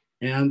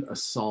and a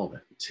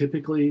solvent.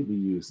 Typically, we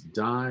use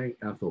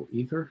diethyl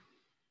ether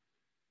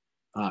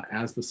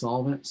as the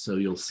solvent. So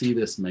you'll see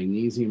this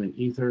magnesium and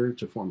ether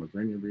to form a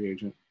Grignard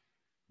reagent.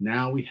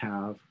 Now we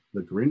have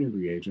the Grignard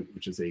reagent,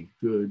 which is a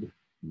good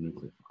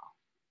nucleophile.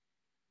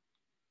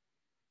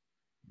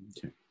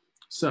 Okay,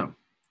 so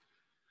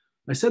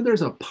I said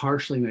there's a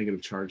partially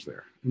negative charge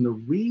there. And the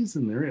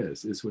reason there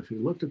is if we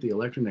looked at the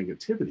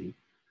electronegativity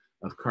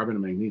of carbon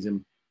and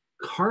magnesium,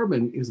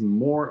 carbon is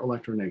more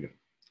electronegative.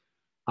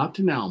 Up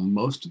to now,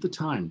 most of the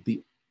time,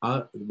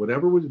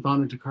 whatever was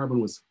bonded to carbon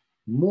was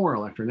more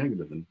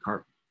electronegative than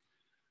carbon.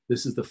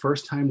 This is the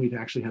first time we've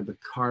actually had the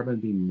carbon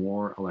be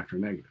more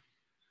electronegative,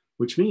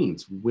 which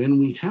means when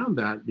we have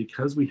that,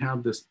 because we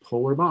have this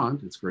polar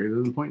bond, it's greater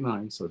than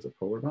 0.9, so it's a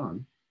polar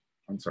bond.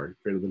 I'm sorry,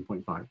 greater than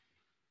 0.5.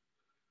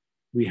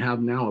 We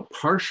have now a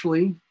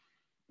partially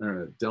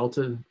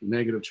delta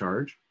negative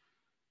charge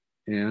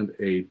and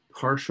a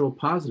partial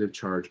positive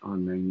charge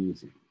on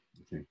magnesium.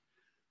 Okay,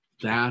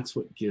 that's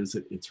what gives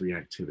it its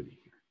reactivity here.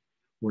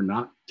 We're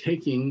not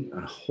taking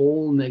a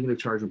whole negative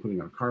charge and putting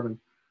it on carbon.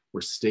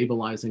 We're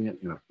stabilizing it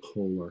in a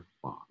polar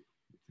bond.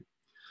 Okay.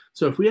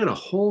 So if we had a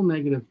whole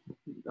negative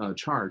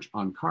charge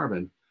on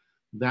carbon,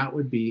 that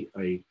would be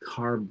a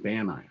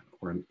carbanion,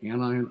 or an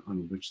anion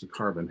on which the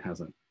carbon has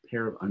a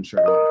pair of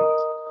unshared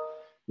electrons.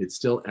 It's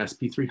still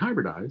sp3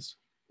 hybridized,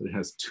 but it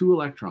has two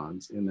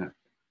electrons in that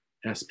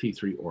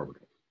sp3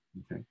 orbital.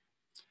 Okay.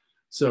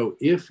 So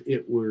if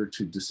it were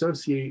to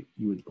dissociate,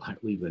 you would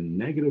leave the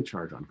negative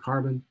charge on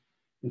carbon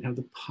and have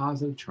the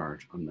positive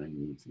charge on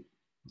magnesium.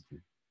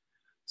 Okay.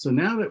 So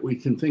now that we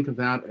can think of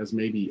that as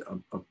maybe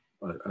a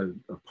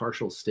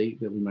partial state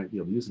that we might be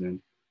able to use it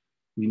in,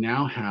 we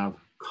now have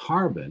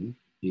carbon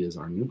is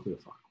our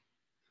nucleophile.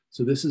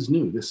 So this is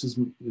new. This is,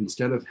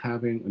 instead of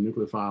having a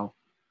nucleophile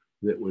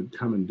that would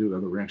come and do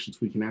other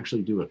reactions, we can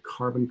actually do a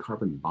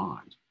carbon-carbon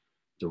bond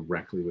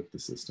directly with the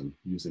system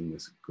using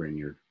this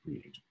Grignard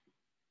reagent.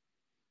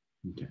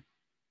 Okay.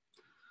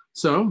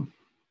 So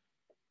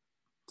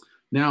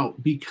now,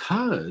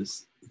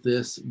 because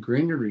this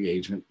Grignard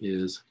reagent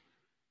is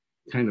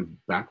kind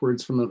of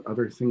backwards from the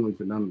other thing we've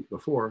done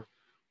before,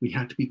 we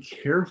have to be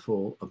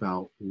careful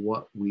about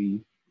what we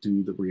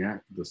do the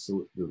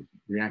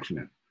reaction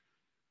in,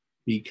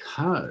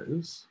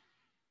 because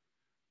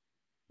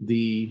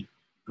the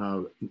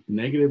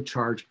negative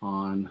charge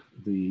on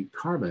the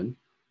carbon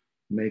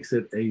makes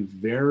it a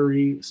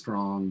very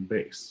strong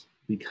base,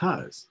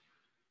 because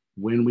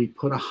when we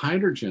put a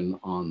hydrogen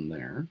on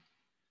there,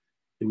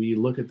 we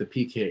look at the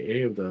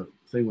pKa of the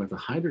thing with the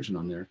hydrogen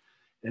on there,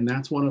 and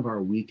that's one of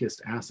our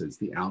weakest acids.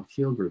 The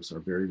alkyl groups are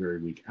very, very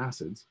weak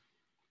acids.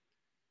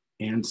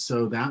 And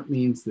so that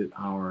means that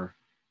our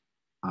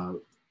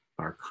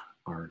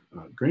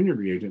Grignard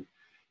reagent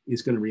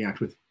is going to react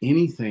with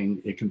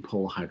anything it can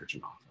pull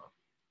hydrogen off of.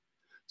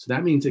 So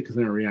that means it's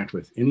going to react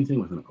with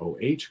anything with an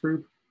OH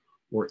group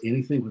or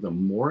anything with a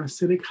more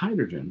acidic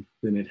hydrogen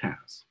than it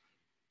has.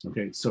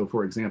 Okay, so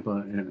for example,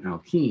 an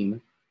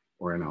alkene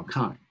or an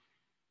alkyne.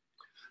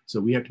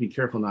 So we have to be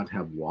careful not to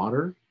have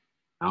water,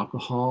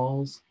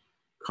 alcohols,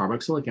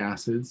 carboxylic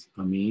acids,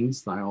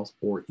 amines, thiols,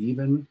 or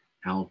even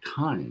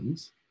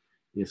alkynes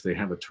if they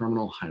have a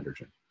terminal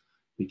hydrogen,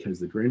 because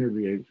the Grignard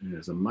reagent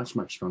is a much,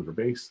 much stronger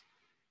base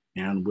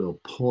and will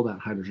pull that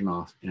hydrogen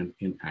off and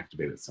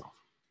inactivate itself.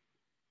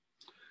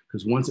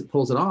 Because once it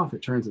pulls it off,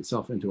 it turns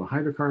itself into a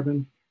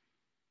hydrocarbon,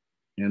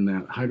 and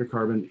that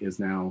hydrocarbon is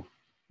now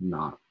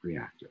not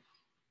reactive.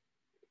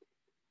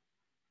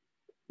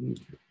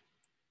 Okay.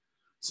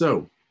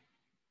 So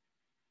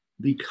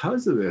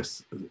because of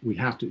this, we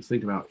have to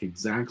think about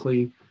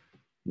exactly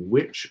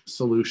which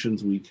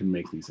solutions we can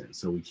make these in.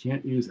 So we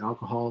can't use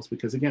alcohols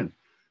because, again,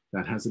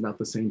 that has about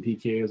the same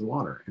pKa as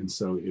water. And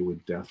so it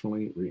would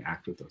definitely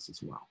react with those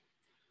as well.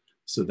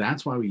 So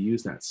that's why we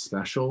use that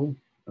special,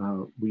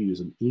 we use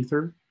an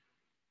ether,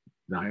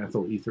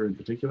 diethyl ether in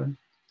particular,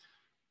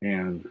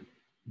 and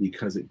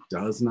because it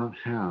does not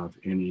have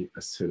any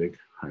acidic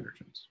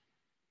hydrogens.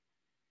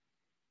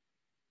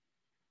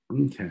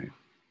 Okay.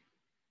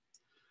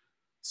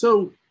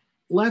 So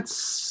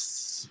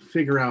let's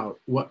figure out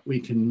what we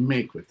can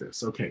make with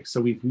this. Okay,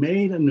 so we've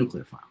made a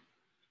nucleophile.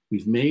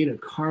 We've made a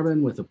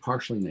carbon with a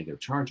partially negative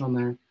charge on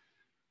there.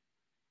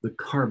 The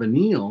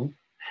carbonyl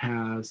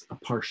has a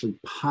partially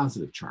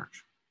positive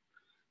charge.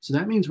 So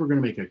that means we're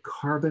going to make a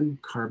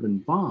carbon-carbon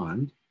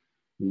bond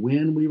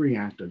when we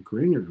react a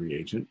Grignard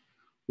reagent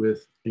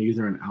with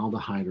either an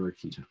aldehyde or a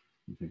ketone.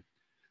 Okay.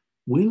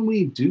 When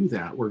we do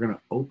that, we're going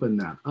to open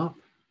that up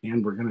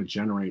and we're going to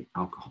generate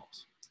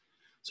alcohols.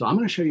 So I'm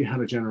going to show you how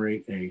to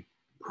generate a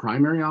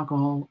primary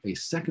alcohol, a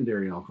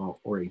secondary alcohol,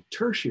 or a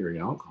tertiary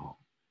alcohol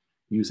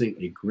using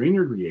a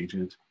Grignard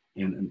reagent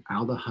and an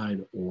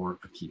aldehyde or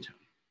a ketone.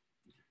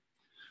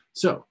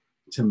 So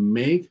to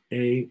make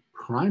a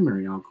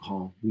primary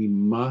alcohol, we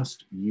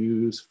must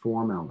use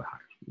formaldehyde,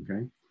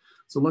 okay?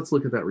 So let's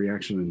look at that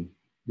reaction in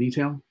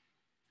detail.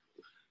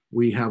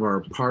 We have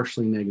our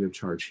partially negative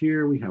charge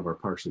here. We have our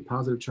partially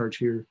positive charge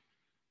here.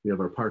 We have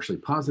our partially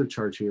positive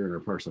charge here and our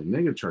partially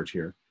negative charge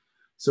here.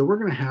 So we're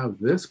going to have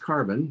this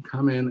carbon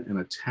come in and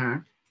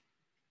attack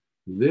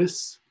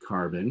this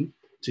carbon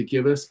to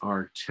give us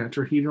our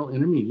tetrahedral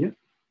intermediate.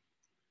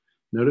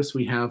 Notice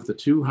we have the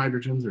two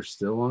hydrogens are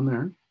still on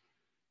there,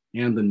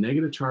 and the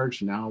negative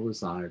charge now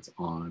resides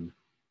on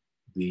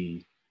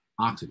the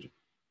oxygen.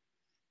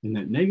 And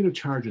that negative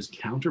charge is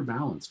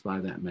counterbalanced by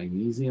that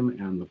magnesium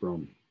and the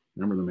bromine.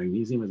 Remember, the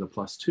magnesium is a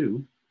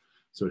 +2,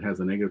 so it has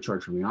a negative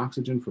charge from the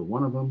oxygen for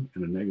one of them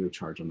and a negative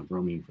charge on the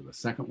bromine for the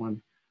second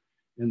one.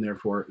 And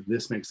therefore,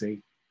 this makes a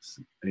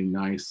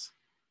nice,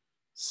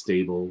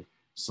 stable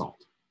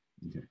salt.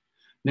 Okay.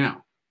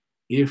 Now,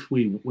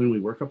 when we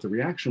work up the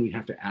reaction, we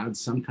have to add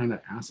some kind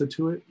of acid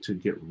to it to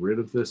get rid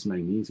of this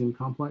magnesium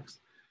complex,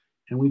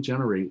 and we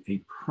generate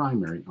a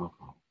primary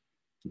alcohol.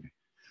 Okay.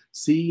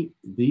 See,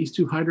 these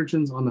two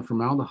hydrogens on the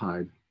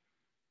formaldehyde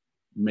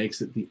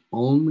makes it the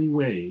only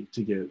way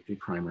to get a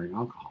primary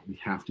alcohol. We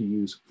have to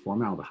use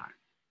formaldehyde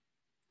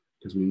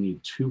because we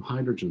need two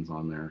hydrogens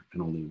on there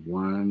and only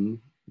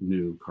one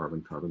new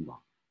carbon-carbon bond.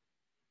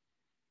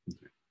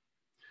 Okay.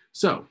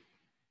 So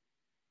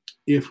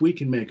if we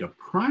can make a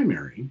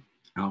primary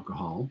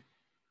alcohol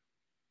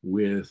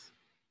with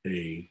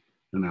an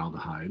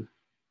aldehyde,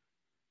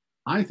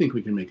 I think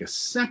we can make a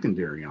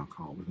secondary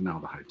alcohol with an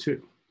aldehyde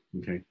too,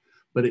 okay?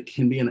 But it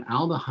can be an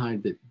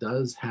aldehyde that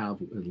does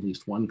have at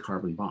least one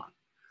carbon bond.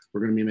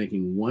 We're going to be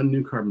making one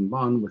new carbon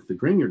bond with the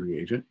Grignard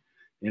reagent,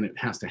 and it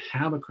has to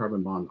have a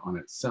carbon bond on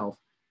itself,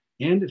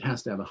 and it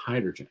has to have a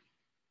hydrogen.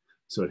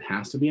 So it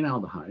has to be an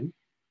aldehyde,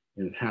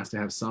 and it has to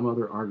have some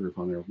other R group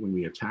on there. When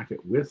we attack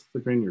it with the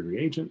Grignard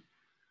reagent,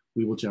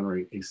 we will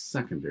generate a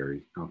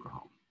secondary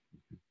alcohol.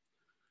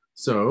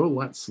 So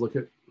let's look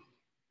at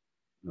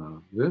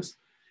this.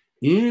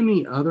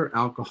 Any other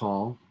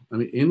alcohol,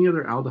 any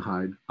other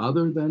aldehyde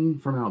other than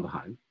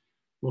formaldehyde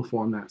will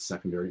form that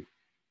secondary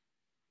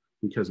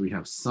because we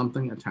have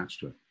something attached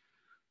to it.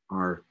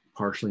 Our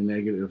partially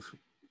negative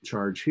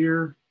charge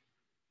here,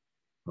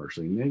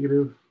 partially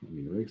negative, let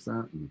me erase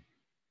that. And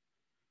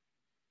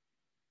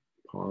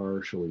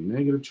partially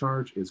negative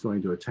charge is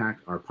going to attack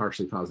our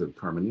partially positive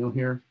carbonyl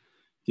here,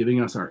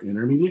 giving us our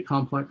intermediate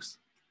complex.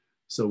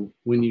 So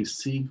when you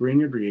see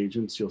Grignard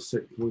reagents, you'll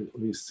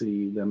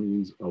see them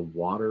use a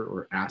water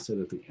or acid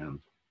at the end.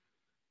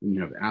 When you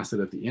have acid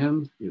at the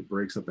end, it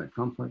breaks up that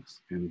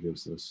complex and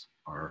gives us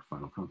our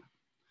final compound.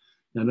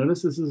 Now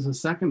notice this is a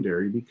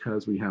secondary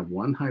because we have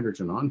one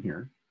hydrogen on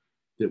here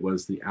that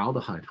was the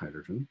aldehyde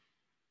hydrogen.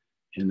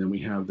 And then we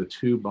have the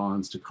two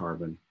bonds to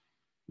carbon.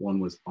 One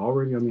was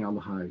already on the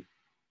aldehyde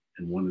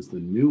and one is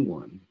the new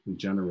one we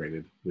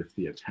generated with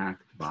the attack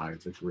by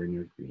the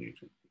Grignard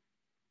reagent.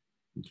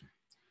 Okay.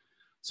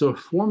 So if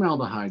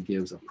formaldehyde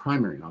gives a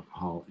primary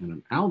alcohol and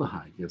an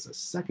aldehyde gives a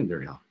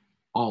secondary alcohol,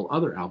 all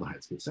other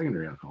aldehydes give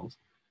secondary alcohols,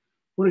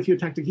 what if you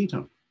attacked a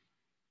ketone?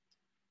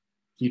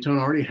 Ketone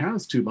already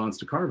has two bonds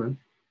to carbon,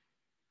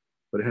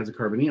 but it has a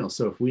carbonyl.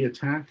 So if we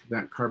attack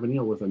that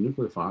carbonyl with a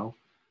nucleophile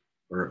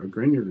or a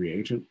Grignard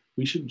reagent,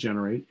 we should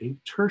generate a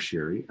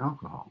tertiary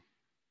alcohol.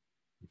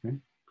 Okay.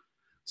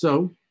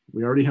 So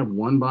we already have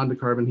one bond to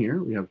carbon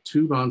here. We have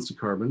two bonds to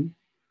carbon.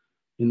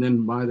 And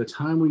then by the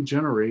time we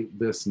generate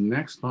this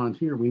next bond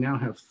here, we now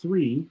have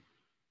three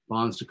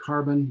bonds to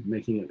carbon,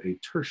 making it a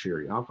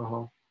tertiary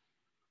alcohol.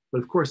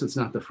 But of course, it's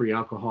not the free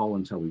alcohol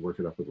until we work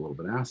it up with a little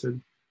bit of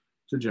acid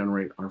to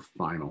generate our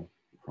final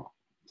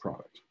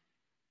product.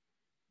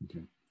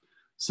 Okay.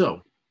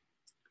 So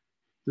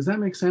does that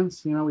make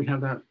sense? You know, we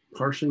have that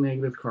partially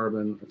negative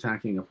carbon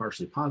attacking a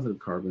partially positive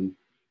carbon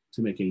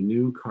to make a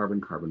new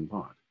carbon-carbon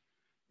bond.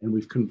 And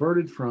we've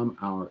converted from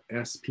our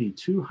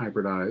sp2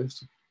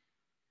 hybridized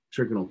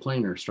trigonal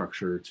planar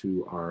structure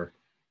to our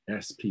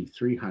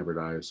sp3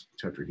 hybridized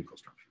tetrahedral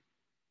structure.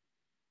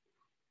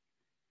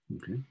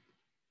 Okay.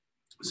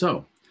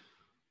 So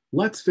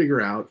let's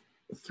figure out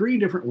 3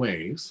 different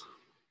ways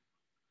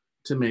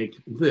to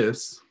make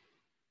this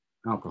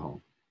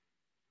alcohol.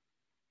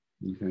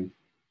 Okay.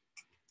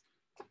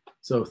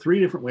 So 3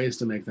 different ways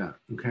to make that.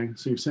 Okay.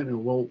 So you're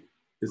saying, well,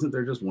 isn't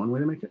there just one way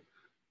to make it?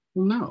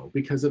 Well, no,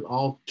 because it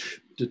all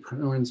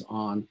depends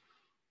on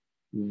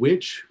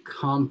which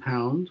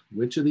compound,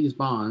 which of these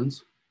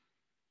bonds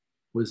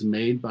was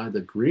made by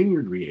the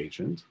Grignard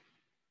reagent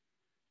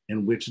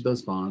and which of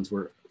those bonds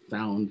were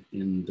found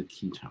in the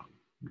ketone.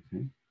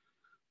 Okay.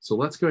 So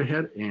let's go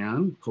ahead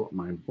and pull up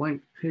my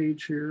blank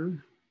page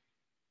here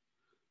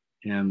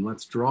and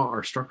let's draw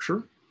our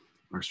structure.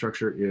 Our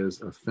structure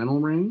is a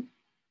phenyl ring,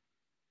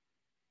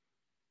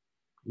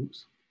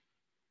 oops,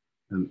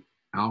 an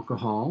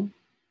alcohol,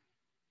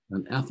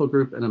 an ethyl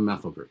group, and a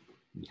methyl group.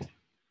 Okay.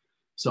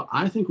 So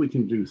I think we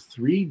can do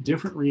 3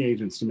 different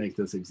reagents to make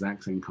this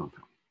exact same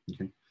compound,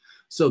 okay?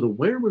 So the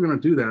way we're gonna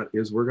do that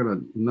is we're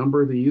gonna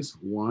number these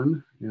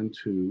 1 and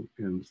 2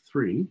 and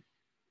 3,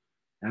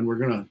 and we're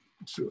gonna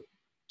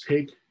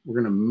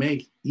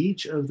make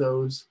each of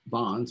those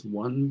bonds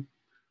 1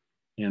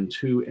 and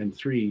 2 and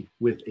 3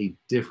 with a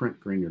different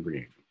Grignard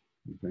reagent,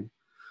 okay?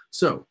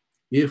 So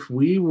if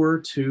we were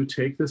to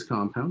take this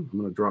compound, I'm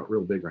gonna draw it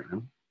real big right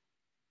now,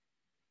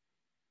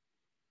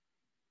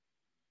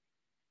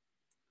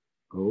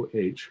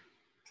 OH,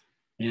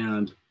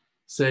 and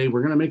say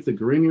we're gonna make the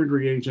Grignard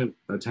reagent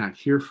attack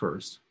here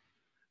first.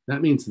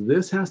 That means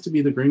this has to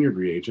be the Grignard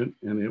reagent,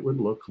 and it would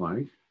look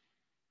like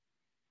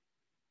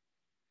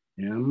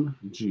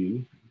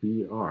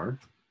MgBr.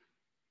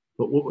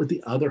 But what would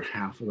the other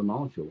half of the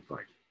molecule look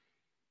like?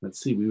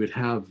 Let's see, we would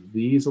have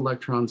these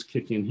electrons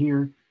kick in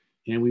here,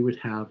 and we would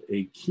have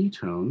a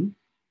ketone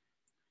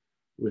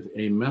with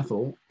a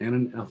methyl and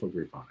an ethyl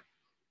group on it.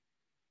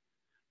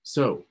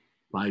 So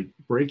by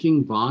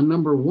breaking bond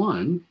number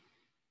 1,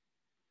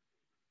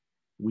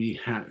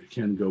 we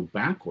can go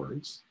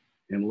backwards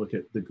and look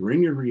at the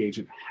Grignard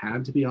reagent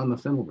had to be on the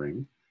phenyl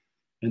ring,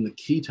 and the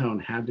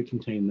ketone had to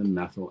contain the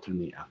methyl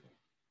and the ethyl.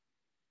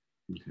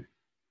 Okay,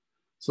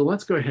 so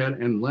let's go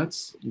ahead and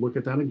let's look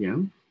at that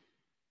again.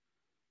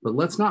 But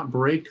let's not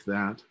break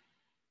that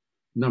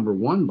number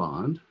 1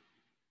 bond.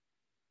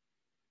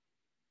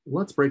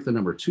 Let's break the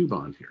number 2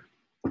 bond here.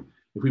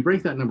 If we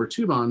break that number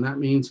 2 bond, that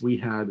means we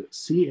had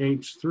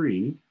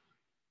CH3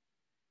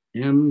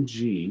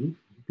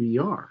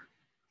 MgBr,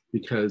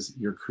 because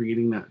you're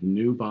creating that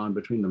new bond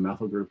between the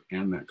methyl group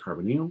and that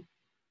carbonyl.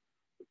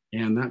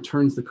 And that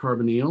turns the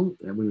carbonyl,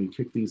 and when we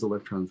kick these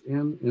electrons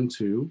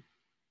into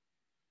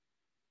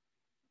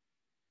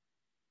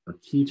a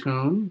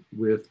ketone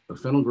with a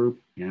phenyl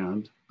group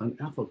and an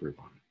ethyl group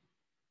on it.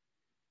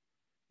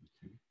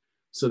 Okay.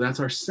 So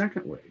that's our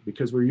second way,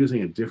 because we're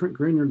using a different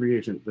Grignard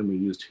reagent than we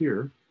used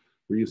here.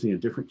 We're using a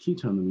different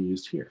ketone than we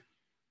used here.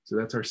 So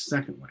that's our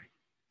second way.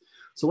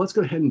 So let's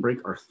go ahead and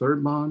break our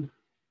 3rd bond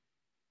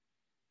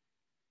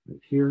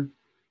right here.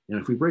 And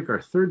if we break our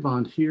 3rd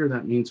bond here,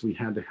 that means we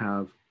had to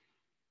have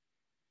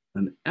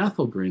an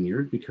ethyl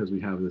Grignard, because we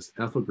have this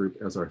ethyl group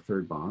as our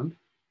 3rd bond,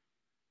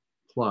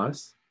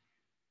 plus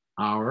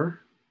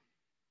our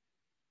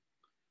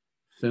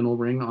phenyl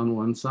ring on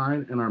one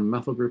side and our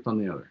methyl group on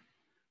the other.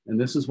 And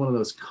this is one of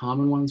those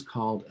common ones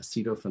called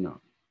acetophenone.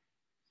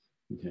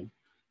 Okay,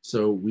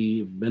 so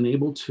we've been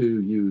able to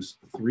use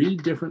 3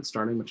 different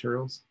starting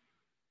materials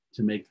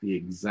to make the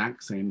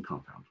exact same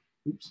compound.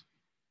 Oops.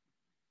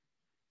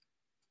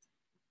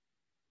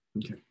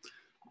 Okay,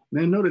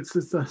 now notice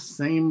it's the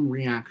same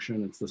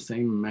reaction, it's the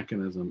same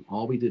mechanism.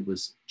 All we did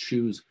was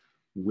choose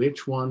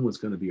which one was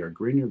going to be our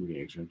Grignard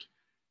reagent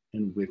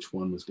and which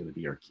one was going to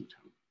be our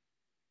ketone.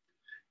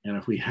 And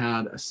if we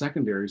had a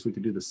secondaries, we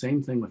could do the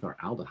same thing with our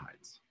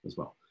aldehydes as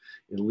well.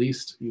 At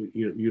least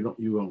you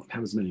won't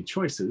have as many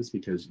choices,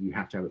 because you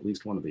have to have at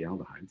least one of the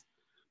aldehydes,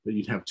 but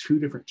you'd have 2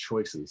 different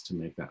choices to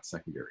make that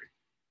secondary.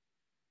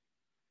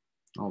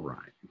 All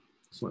right,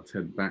 so let's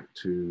head back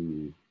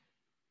to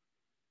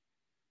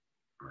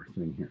our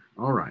thing here.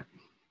 All right.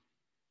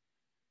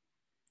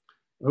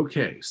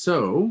 Okay,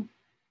 so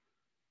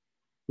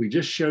we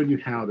just showed you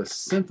how to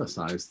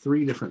synthesize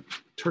 3 different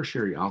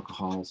tertiary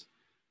alcohols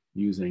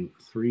using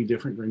 3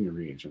 different Grignard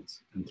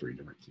reagents and 3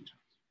 different ketones.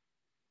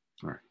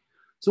 All right,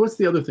 so what's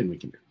the other thing we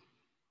can do?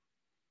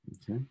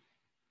 Okay.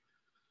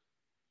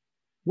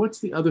 What's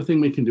the other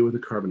thing we can do with a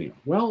carbonyl?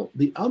 Well,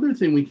 the other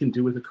thing we can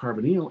do with a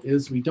carbonyl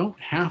is we don't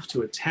have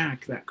to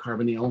attack that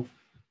carbonyl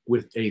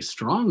with a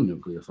strong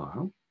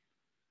nucleophile.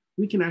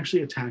 We can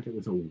actually attack it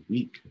with a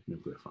weak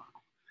nucleophile.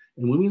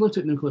 And when we looked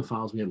at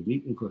nucleophiles, we had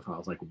weak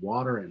nucleophiles like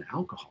water and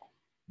alcohol,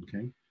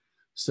 okay?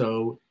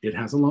 So it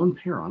has a lone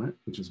pair on it,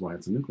 which is why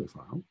it's a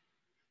nucleophile.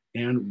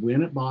 And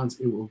when it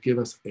bonds, it will give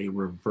us a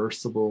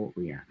reversible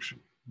reaction,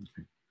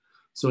 okay?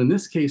 So in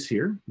this case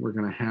here, we're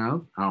gonna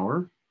have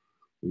our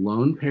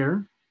lone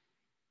pair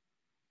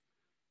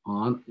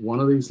on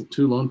one of these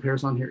 2 lone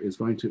pairs on here is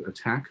going to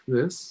attack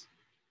this.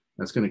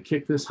 That's going to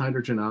kick this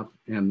hydrogen up,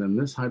 and then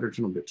this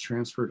hydrogen will get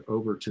transferred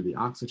over to the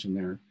oxygen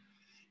there,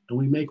 and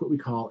we make what we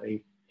call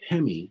a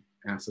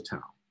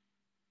hemiacetal.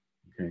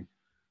 Okay,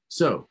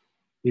 so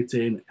it's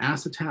an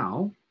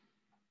acetal,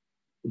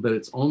 but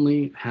it's a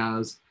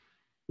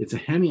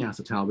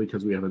hemiacetal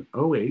because we have an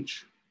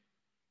OH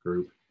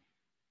group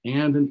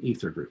and an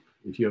ether group.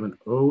 If you have an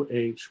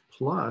OH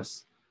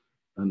plus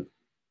an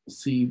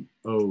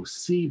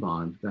COC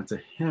bond, that's a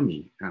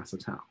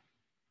hemiacetal.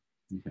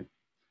 Okay.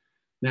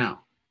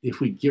 Now, if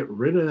we get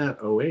rid of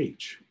that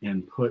OH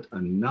and put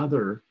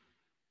another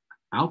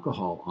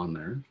alcohol on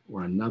there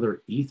or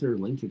another ether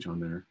linkage on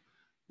there,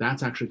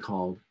 that's actually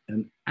called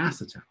an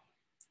acetal.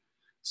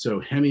 So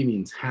hemi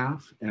means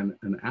half, and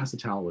an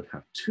acetal would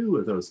have 2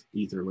 of those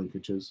ether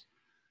linkages.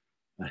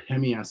 A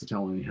hemiacetal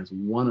only has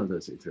 1 of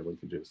those ether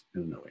linkages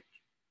and an OH.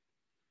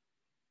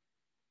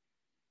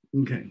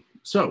 Okay,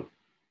 so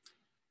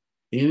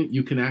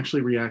you can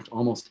actually react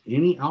almost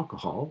any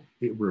alcohol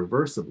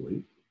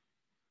irreversibly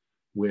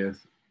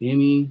with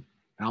any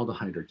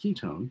aldehyde or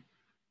ketone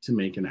to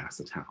make an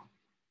acetal.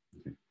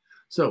 Okay.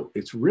 So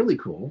it's really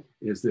cool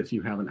is that if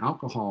you have an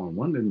alcohol on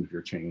one end of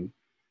your chain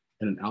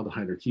and an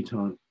aldehyde or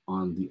ketone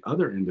on the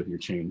other end of your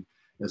chain,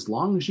 as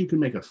long as you can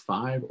make a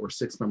 5 or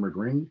 6 membered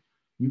ring,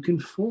 you can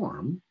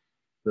form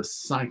the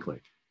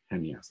cyclic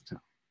hemiacetal.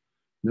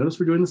 Notice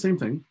we're doing the same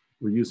thing.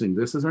 We're using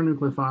this as our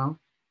nucleophile.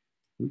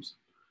 Oops.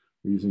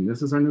 We're using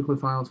this as our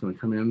nucleophile. It's going to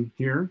come in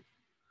here.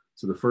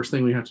 So the first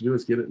thing we have to do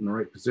is get it in the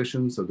right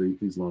position so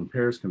these lone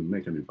pairs can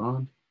make a new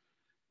bond.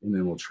 And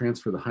then we'll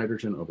transfer the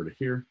hydrogen over to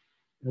here.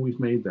 And we've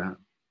made that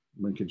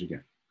linkage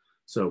again.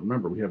 So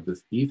remember, we have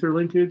this ether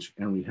linkage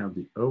and we have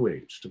the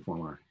OH to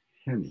form our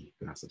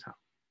hemiacetal.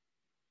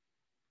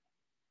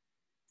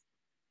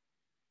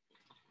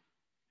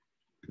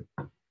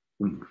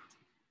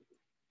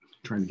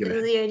 Trying to get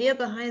so the idea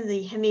behind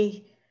the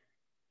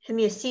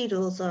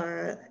hemiacetals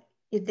are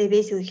they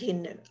basically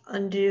can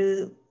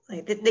undo,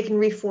 like they can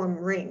reform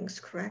rings,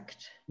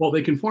 correct? Well,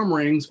 they can form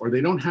rings or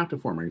they don't have to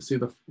form rings. See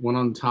the one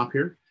on the top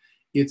here?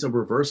 It's a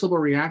reversible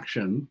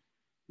reaction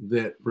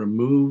that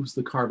removes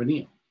the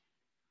carbonyl.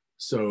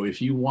 So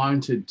if you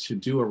wanted to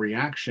do a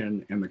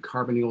reaction and the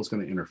carbonyl is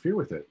going to interfere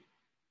with it,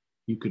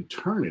 you could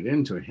turn it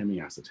into a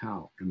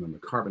hemiacetal and then the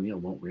carbonyl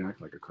won't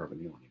react like a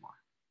carbonyl anymore.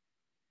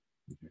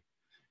 Okay.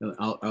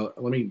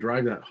 Let me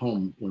drive that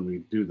home when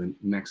we do the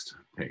next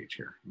page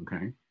here,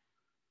 okay?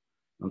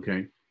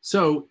 Okay,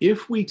 so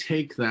if we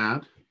take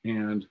that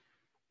and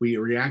we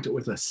react it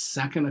with a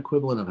second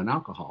equivalent of an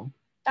alcohol.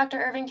 Dr.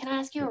 Irving, can I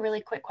ask you a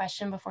really quick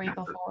question before you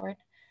go forward?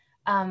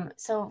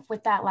 So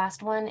with that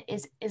last one,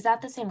 is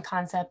that the same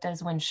concept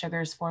as when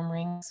sugars form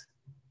rings?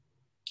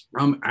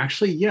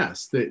 Actually,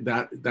 yes,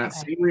 that okay.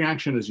 Same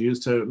reaction is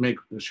used to make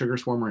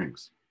sugars form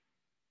rings.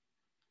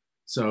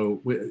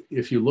 So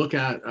if you look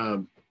at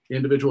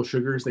individual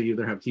sugars, they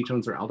either have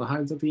ketones or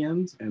aldehydes at the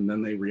ends, and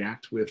then they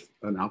react with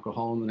an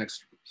alcohol in the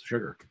next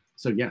sugar.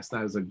 So yes,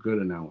 that is a good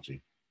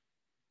analogy.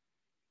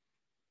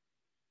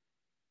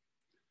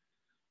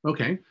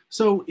 Okay,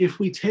 so if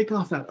we take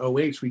off that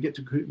OH, we get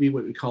to be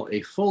what we call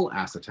a full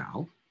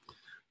acetal,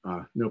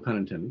 no pun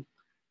intended.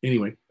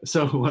 Anyway,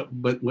 so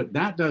what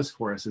that does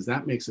for us is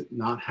that makes it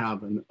not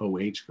have an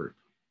OH group,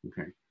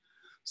 okay?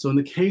 So in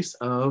the case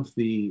of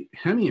the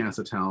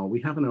hemiacetal,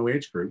 we have an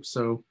OH group,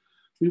 so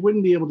we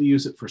wouldn't be able to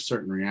use it for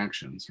certain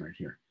reactions right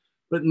here.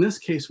 But in this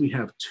case, we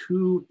have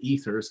 2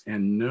 ethers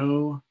and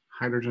no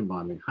hydrogen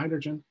bonding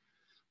hydrogen.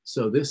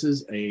 So this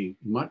is a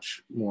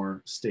much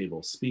more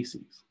stable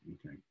species,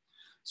 okay?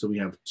 So we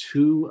have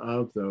 2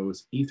 of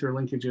those ether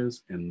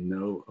linkages and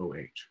no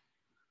OH.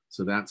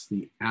 So that's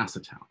the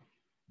acetal.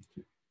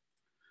 Okay.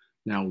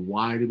 Now,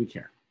 why do we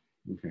care?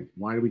 Okay,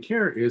 why do we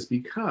care is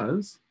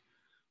because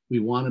we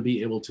want to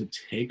be able to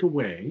take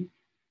away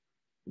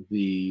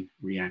the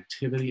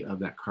reactivity of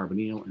that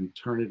carbonyl and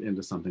turn it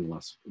into something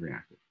less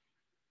reactive.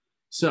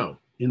 So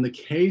in the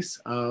case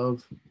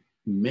of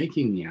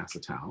making the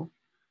acetal,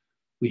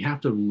 we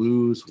have to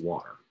lose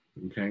water,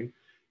 okay?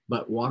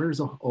 But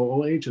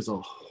OH is a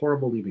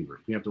horrible leaving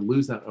group. We have to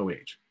lose that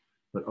OH,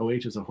 but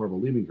OH is a horrible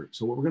leaving group.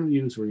 So what we're going to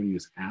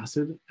use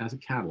acid as a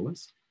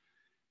catalyst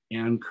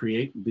and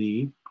create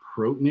the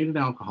protonated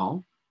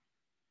alcohol,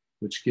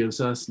 which gives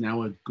us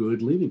now a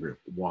good leaving group.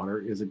 Water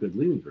is a good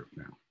leaving group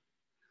now.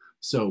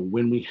 So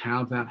when we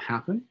have that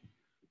happen,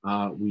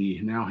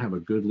 we now have a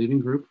good leaving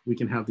group. We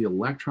can have the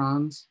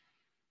electrons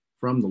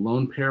from the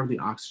lone pair of the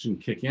oxygen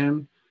kick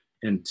in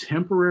and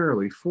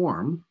temporarily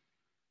form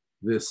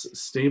this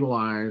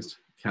stabilized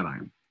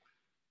cation.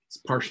 It's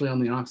partially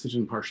on the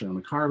oxygen, partially on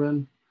the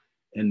carbon.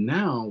 And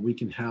now we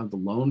can have the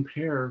lone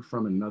pair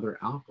from another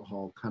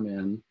alcohol come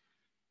in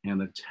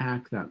and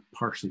attack that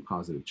partially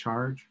positive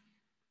charge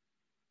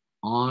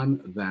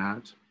on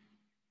that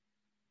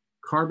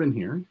carbon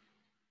here.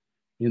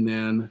 And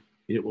then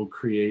it will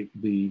create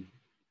the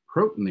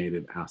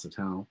protonated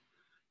acetal.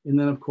 And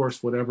then of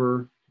course,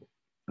 whatever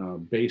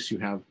base you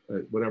have,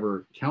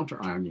 whatever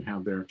counter ion you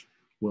have there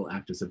will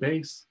act as a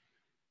base.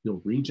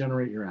 You'll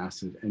regenerate your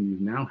acid and you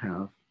now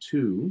have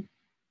 2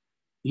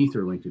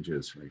 ether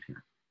linkages right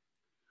here.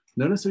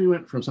 Notice that we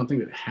went from something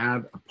that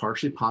had a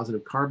partially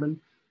positive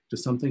carbon to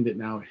something that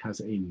now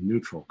has a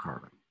neutral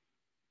carbon,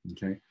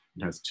 okay?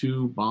 It has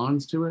 2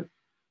 bonds to it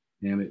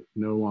and it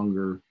no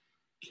longer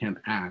can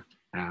act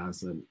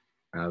as an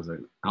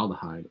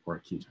aldehyde or a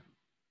ketone,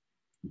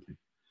 okay?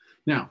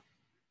 Now,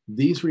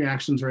 these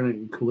reactions are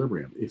in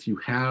equilibrium. If you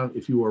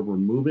are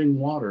removing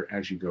water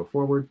as you go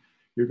forward,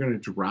 you're going to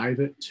drive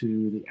it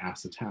to the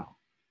acetal.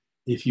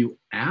 If you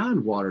add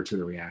water to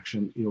the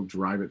reaction, it'll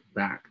drive it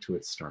back to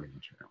its starting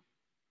material.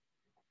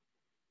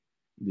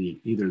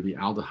 Either the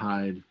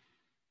aldehyde,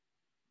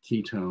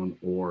 ketone,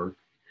 or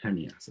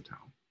hemiacetal.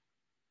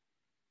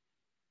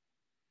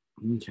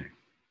 Okay,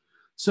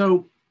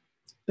 so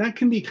that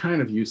can be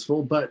kind of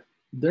useful, but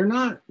they're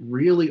not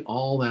really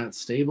all that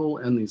stable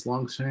in these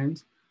long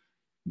chains.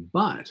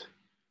 But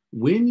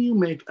when you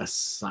make a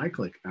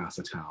cyclic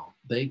acetal,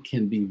 they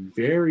can be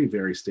very,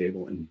 very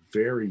stable and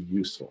very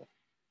useful,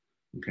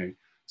 okay?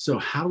 So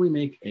how do we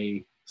make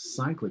a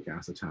cyclic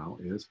acetal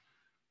is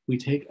we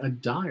take a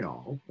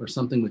diol or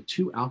something with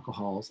two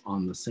alcohols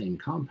on the same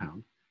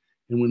compound,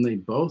 and when they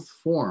both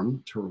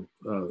form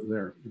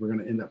we're going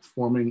to end up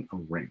forming a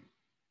ring,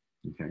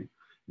 okay?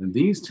 And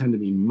these tend to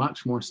be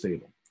much more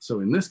stable.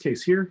 So in this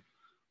case here,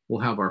 we'll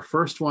have our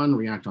first one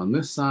react on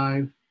this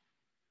side,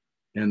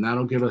 and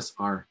that'll give us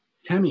our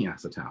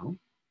hemiacetal.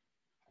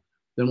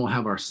 Then we'll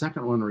have our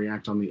second one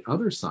react on the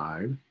other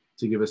side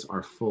to give us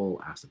our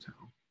full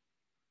acetal.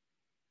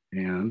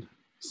 And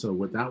so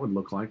what that would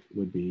look like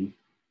would be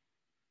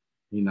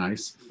a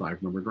nice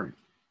 5-membered ring.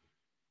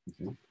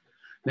 Okay.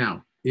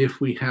 Now,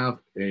 if we have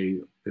a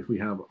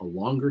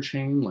longer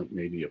chain, like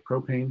maybe a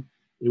propane,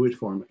 it would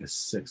form a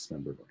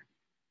 6-membered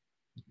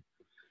ring.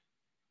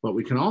 But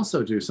we can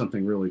also do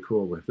something really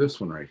cool with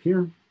this one right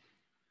here.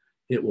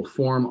 It will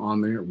form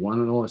on there.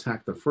 One will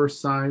attack the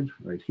first side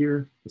right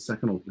here. The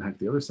second will attack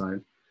the other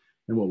side.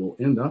 And what we'll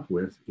end up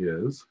with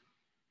is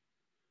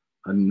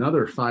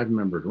another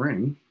 5-membered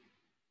ring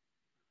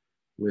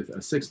with a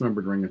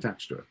 6-membered ring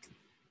attached to it.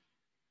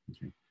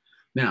 Okay.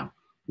 Now,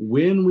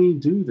 when we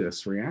do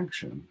this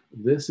reaction,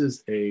 this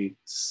is a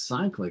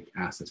cyclic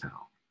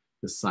acetal.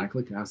 The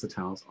cyclic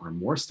acetals are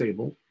more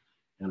stable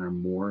and are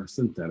more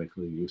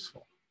synthetically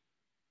useful.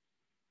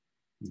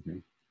 Okay.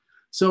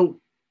 So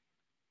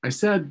I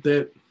said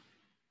that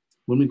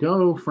when we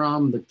go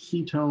from the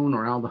ketone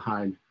or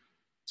aldehyde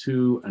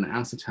to an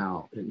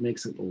acetal, it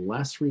makes it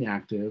less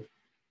reactive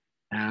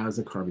as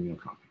a carbonyl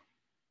compound.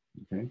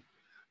 Okay.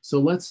 So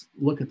let's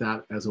look at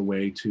that as a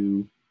way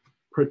to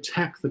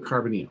protect the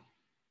carbonyl.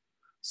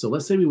 So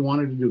let's say we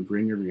wanted to do a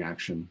Grignard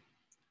reaction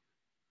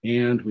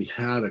and we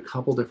had a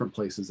couple different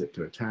places it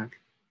could attack,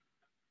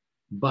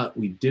 but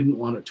we didn't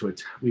want it to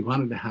attack. We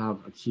wanted to have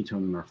a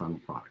ketone in our final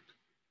product.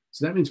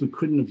 So that means we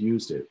couldn't have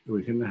used it.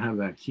 We couldn't have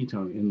that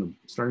ketone in the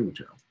starting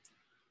material.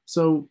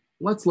 So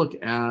let's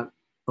look at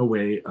a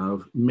way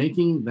of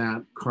making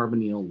that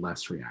carbonyl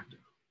less reactive.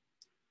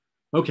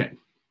 Okay,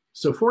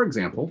 so for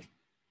example,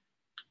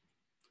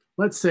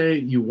 let's say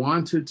you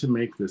wanted to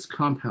make this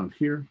compound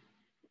here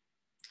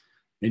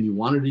and you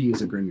wanted to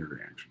use a Grignard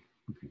reaction.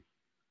 Okay.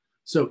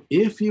 So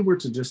if you were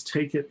to just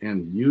take it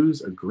and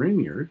use a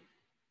Grignard,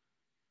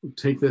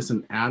 take this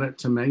and add it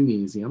to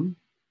magnesium,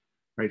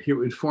 right here, it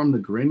would form the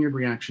Grignard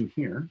reaction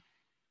here,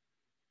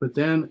 but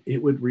then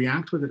it would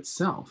react with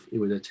itself. It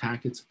would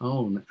attack its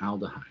own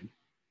aldehyde,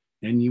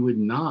 and you would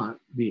not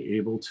be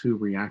able to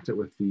react it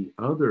with the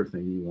other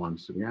thing you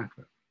wanted to react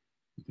with.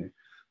 Okay.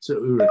 So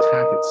it would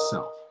attack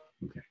itself.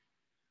 Okay.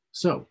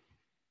 So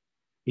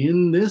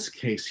in this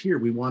case here,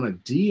 we want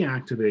to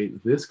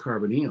deactivate this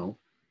carbonyl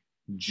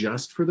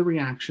just for the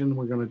reaction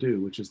we're going to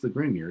do, which is the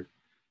Grignard,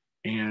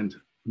 and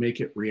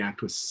make it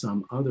react with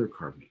some other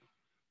carbonyl.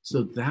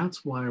 So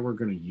that's why we're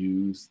going to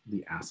use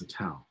the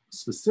acetal,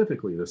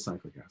 specifically the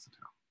cyclic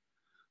acetal.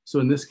 So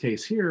in this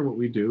case here, what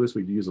we do is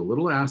we use a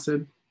little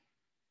acid,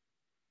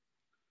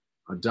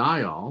 a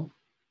diol,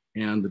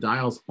 and the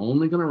diol's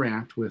only going to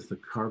react with the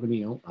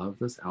carbonyl of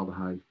this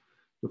aldehyde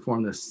to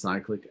form this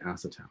cyclic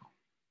acetal.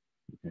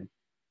 Okay.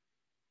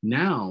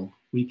 Now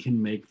we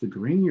can make the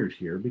Grignard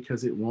here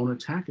because it won't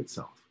attack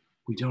itself.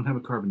 We don't have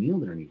a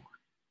carbonyl there anymore.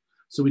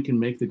 So we can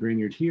make the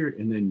Grignard here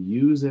and then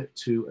use it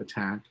to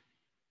attack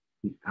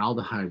the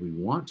aldehyde we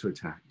want to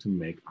attack to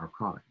make our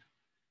product.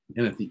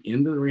 And at the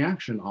end of the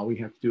reaction, all we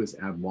have to do is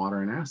add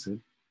water and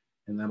acid,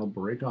 and that'll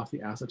break off the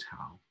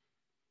acetal,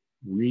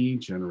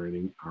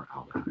 regenerating our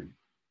aldehyde.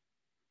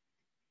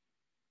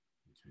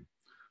 Okay.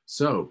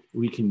 So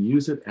we can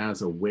use it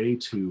as a way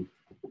to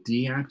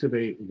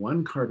deactivate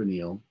one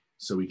carbonyl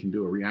so we can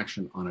do a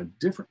reaction on a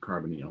different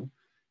carbonyl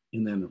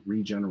and then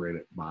regenerate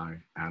it by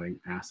adding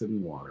acid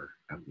and water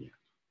at the end.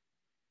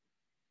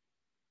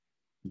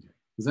 Okay.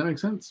 Does that make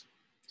sense?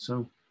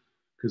 So,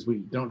 because we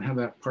don't have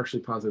that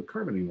partially positive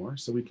carbon anymore,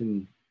 so we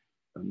can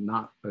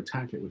not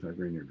attack it with our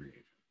Grignard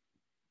reagent.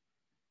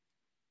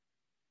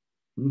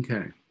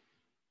 Okay.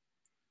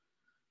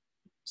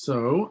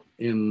 So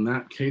in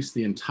that case,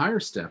 the entire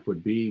step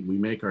would be we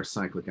make our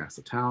cyclic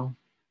acetal.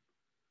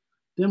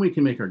 Then we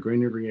can make our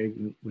Grignard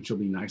reagent, which will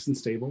be nice and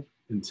stable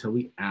until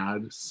we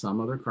add some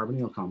other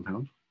carbonyl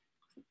compound.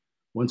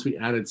 Once we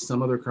added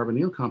some other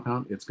carbonyl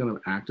compound, it's going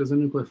to act as a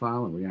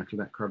nucleophile and react to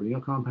that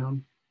carbonyl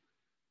compound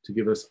to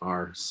give us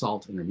our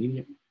salt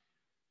intermediate.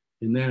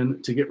 And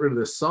then to get rid of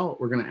the salt,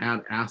 we're going to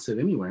add acid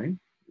anyway.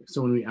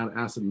 So when we add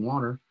acid and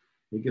water,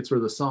 it gets rid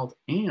of the salt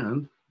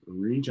and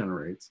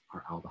regenerates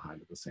our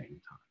aldehyde at the same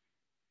time.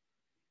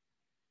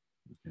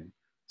 Okay.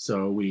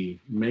 So we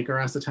make our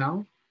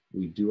acetal,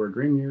 we do our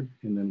Grignard,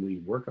 and then we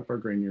work up our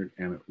Grignard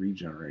and it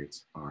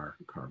regenerates our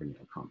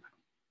carbonyl compound.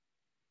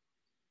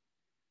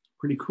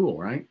 Pretty cool,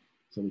 right?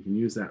 So we can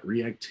use that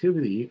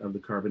reactivity of the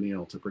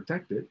carbonyl to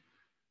protect it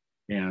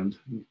and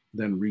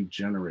then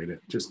regenerate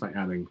it just by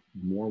adding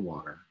more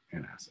water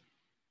and acid.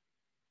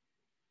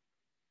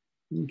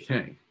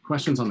 Okay,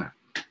 questions on that?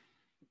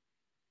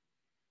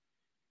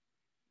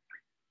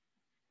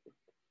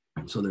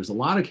 So there's a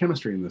lot of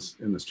chemistry in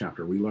this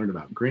chapter. We learned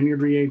about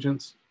Grignard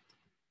reagents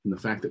and the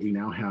fact that we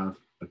now have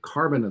a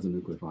carbon as a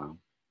nucleophile.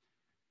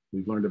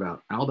 We've learned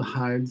about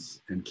aldehydes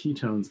and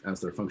ketones as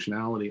their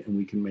functionality, and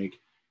we can make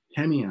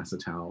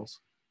hemiacetals,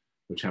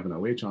 which have an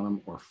OH on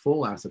them, or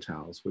full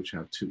acetals, which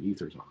have 2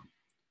 ethers on them,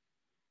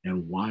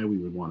 and why we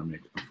would want to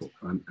make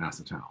an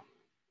acetal.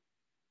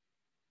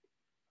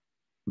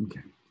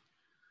 Okay.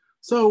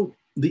 So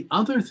the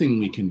other thing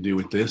we can do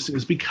with this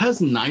is,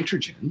 because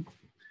nitrogen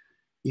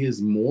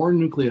is more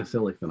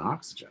nucleophilic than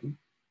oxygen,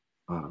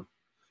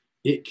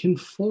 it can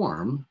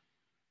form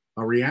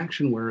a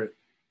reaction where it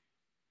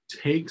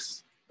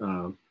takes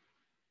the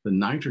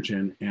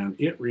nitrogen and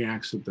it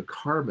reacts with the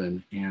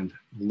carbon and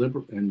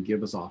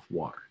give us off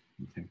water.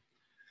 Okay.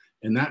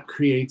 And that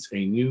creates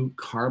a new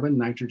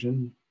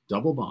carbon-nitrogen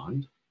double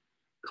bond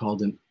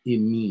called an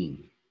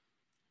imine.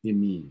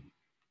 Imine.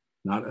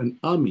 Not an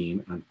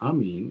amine. An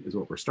amine is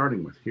what we're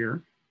starting with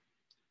here,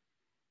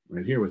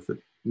 right here, with the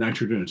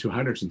nitrogen and 2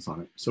 hydrogens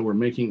on it. So we're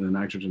making the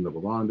nitrogen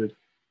double bonded.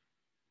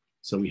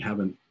 So we have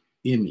an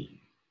imine.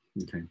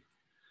 Okay.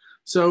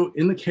 So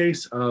in the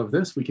case of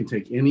this, we can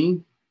take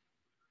any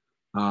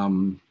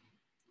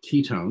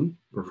ketone,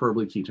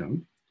 preferably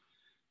ketone,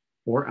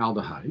 or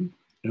aldehyde,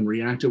 and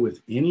react it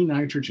with any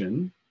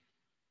nitrogen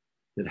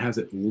that has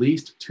at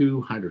least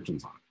 2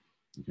 hydrogens on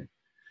it. Okay.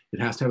 It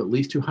has to have at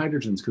least 2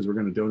 hydrogens because we're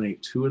going to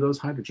donate 2 of those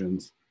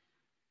hydrogens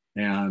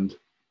and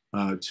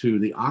to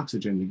the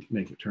oxygen to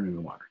make it turn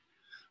into water.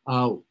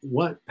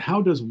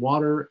 How does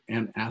water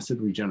and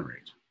acid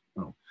regenerate?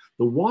 Oh,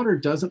 the water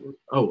doesn't,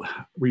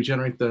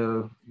 regenerate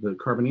the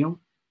carbonyl?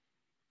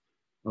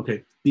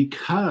 Okay,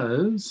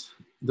 because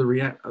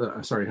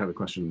sorry, I have a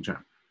question in the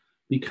chat.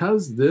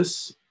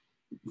 Because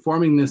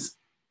forming this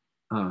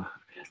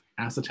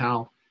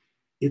acetal,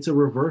 it's a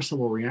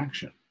reversible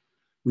reaction.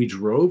 We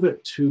drove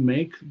it to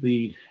make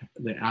the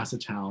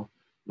acetal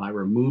by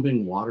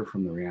removing water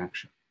from the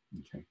reaction.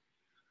 Okay.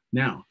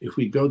 Now, if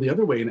we go the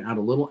other way and add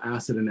a little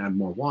acid and add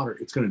more water,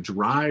 it's going to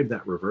drive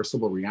that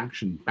reversible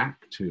reaction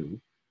back to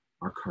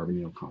our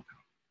carbonyl compound.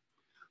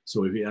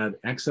 So if you add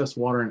excess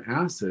water and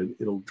acid,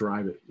 it'll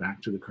drive it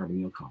back to the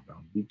carbonyl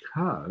compound,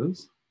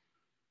 because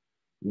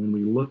when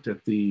we looked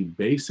at the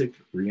basic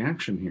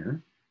reaction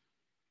here,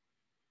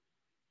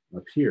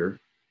 up here,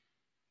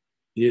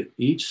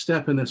 each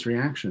step in this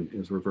reaction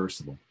is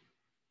reversible.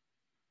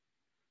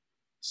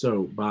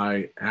 So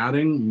by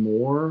adding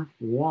more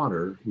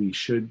water, we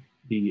should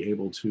be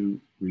able to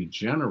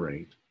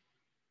regenerate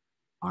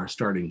our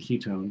starting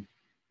ketone.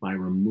 By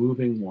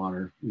removing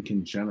water, we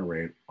can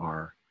generate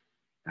our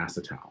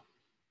acetal.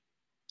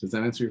 Does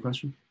that answer your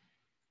question?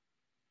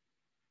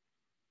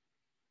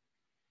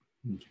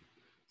 Okay.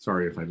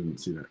 Sorry if I didn't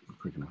see that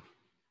quick enough.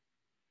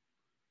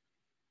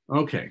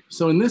 Okay,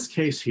 so in this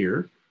case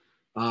here,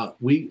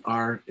 we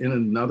are in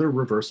another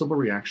reversible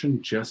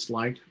reaction, just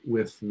like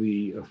with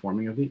the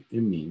forming of the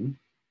imine,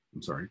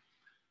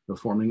 the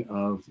forming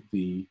of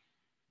the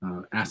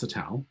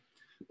acetal.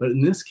 But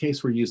in this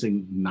case, we're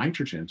using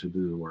nitrogen to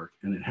do the work,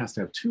 and it has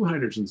to have 2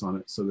 hydrogens on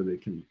it so that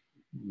it can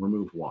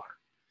remove water.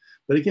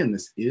 But again,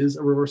 this is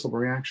a reversible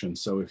reaction.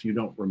 So if you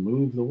don't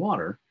remove the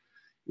water,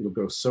 it'll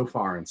go so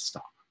far and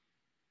stop.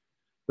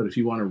 But if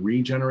you want to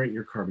regenerate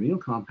your carbonyl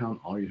compound,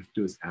 all you have to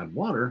do is add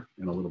water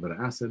and a little bit of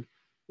acid.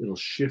 It'll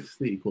shift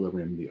the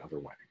equilibrium the other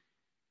way.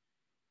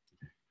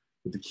 Okay.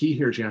 But the key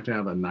here is you have to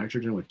have a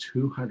nitrogen with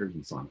 2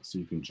 hydrogens on it so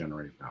you can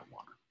generate that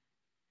water.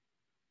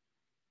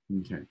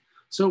 Okay,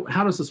 so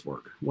how does this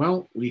work?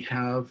 Well, we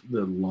have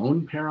the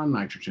lone pair on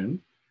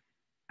nitrogen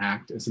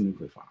act as a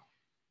nucleophile.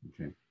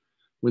 Okay.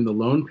 When the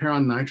lone pair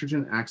on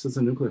nitrogen acts as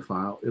a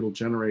nucleophile, it'll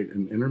generate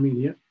an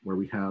intermediate where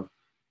we have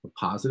a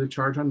positive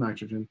charge on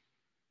nitrogen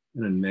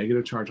and a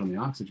negative charge on the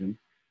oxygen.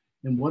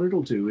 And what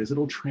it'll do is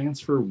it'll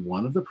transfer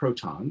one of the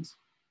protons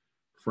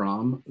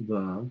from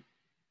the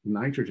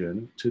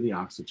nitrogen to the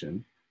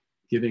oxygen,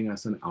 giving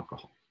us an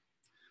alcohol.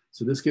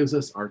 So this gives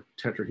us our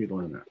tetrahedral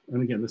intermediate.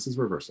 And again, this is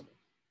reversible.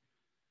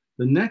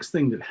 The next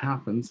thing that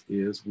happens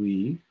is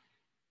we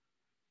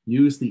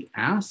use the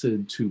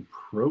acid to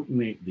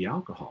protonate the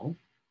alcohol.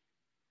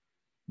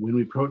 When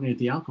we protonate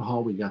the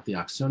alcohol, we got the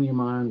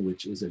oxonium ion,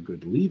 which is a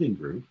good leaving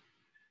group.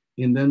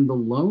 And then the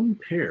lone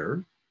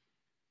pair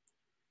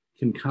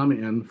can come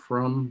in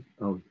from,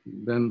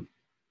 then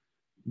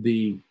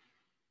the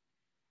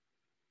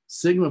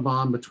sigma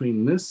bond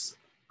between this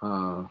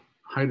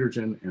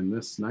hydrogen and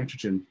this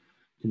nitrogen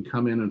can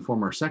come in and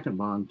form our second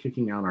bond,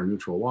 kicking out our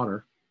neutral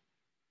water.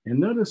 And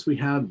notice we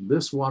have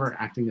this water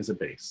acting as a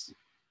base.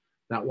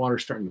 That water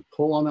is starting to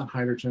pull on that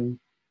hydrogen.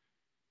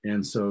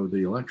 And so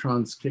the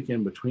electrons kick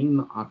in between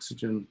the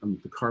oxygen,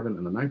 the carbon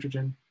and the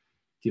nitrogen,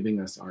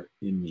 giving us our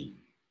imine.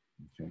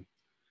 Okay.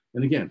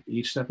 And again,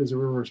 each step is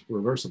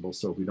reversible.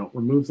 So if we don't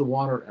remove the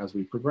water as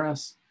we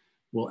progress,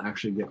 we'll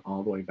actually get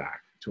all the way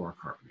back to our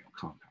carbonyl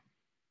compound.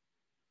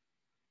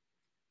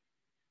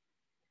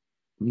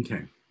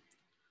 Okay.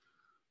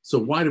 So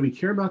why do we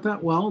care about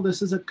that? Well,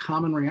 this is a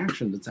common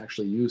reaction that's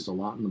actually used a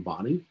lot in the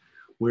body,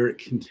 where it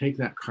can take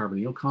that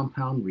carbonyl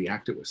compound,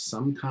 react it with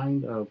some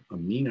kind of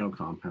amino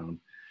compound,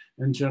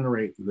 and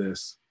generate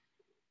this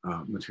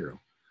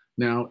material.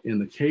 Now, in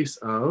the case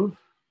of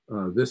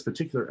this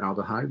particular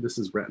aldehyde, this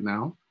is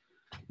retinal.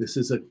 This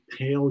is a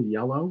pale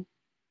yellow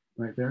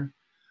right there.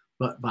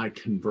 But by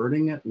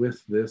converting it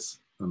with this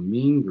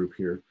amine group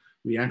here,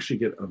 we actually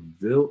get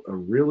a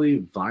really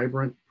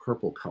vibrant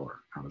purple color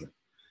out of it,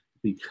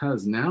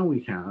 because now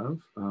we have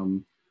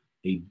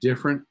a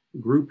different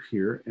group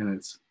here, and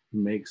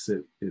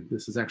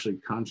this is actually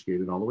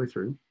conjugated all the way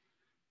through,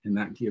 and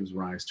that gives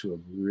rise to a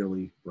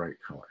really bright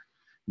color.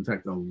 In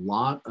fact, a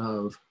lot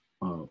of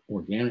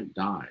organic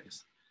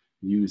dyes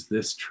use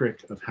this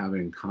trick of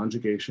having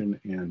conjugation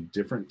and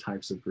different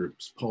types of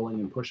groups pulling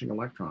and pushing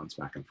electrons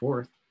back and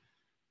forth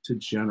to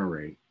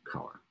generate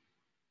color.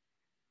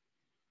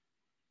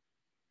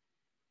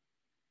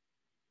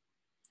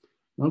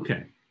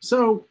 Okay,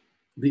 so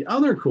the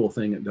other cool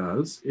thing it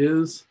does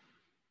is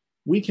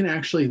we can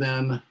actually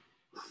then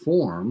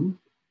form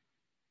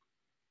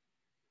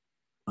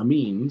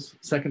amines,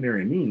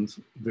 secondary amines,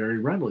 very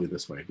readily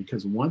this way,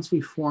 because once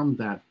we form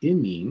that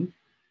imine,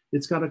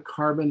 it's got a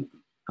carbon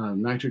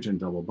nitrogen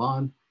double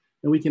bond,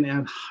 and we can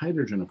add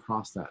hydrogen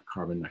across that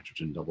carbon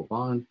nitrogen double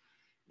bond,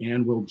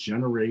 and we'll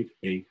generate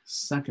a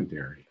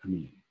secondary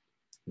amine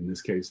in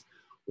this case,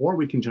 or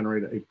we can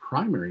generate a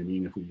primary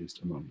amine if we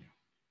used ammonia.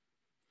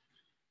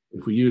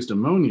 If we used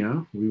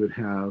ammonia, we would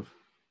have,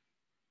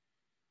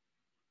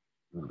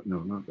 no,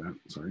 not that,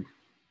 sorry.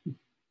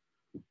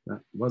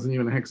 That wasn't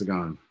even a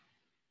hexagon.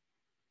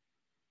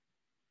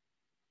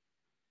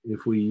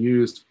 If we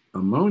used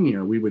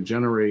ammonia, we would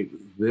generate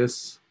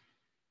this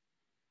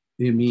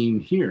amine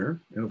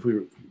here. And if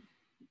we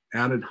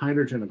added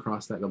hydrogen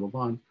across that double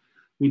bond,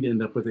 we'd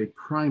end up with a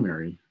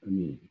primary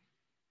amine.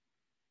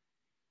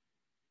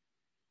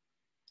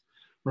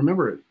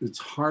 Remember, it's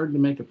hard to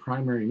make a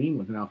primary amine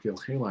with an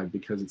alkyl halide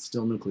because it's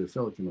still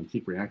nucleophilic and will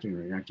keep reacting and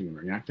reacting and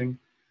reacting.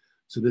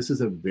 So this is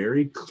a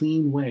very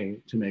clean way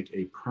to make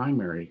a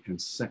primary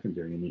and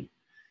secondary amine.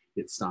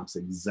 It stops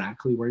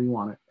exactly where you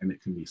want it, and it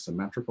can be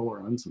symmetrical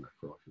or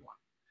unsymmetrical if you want.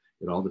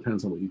 It all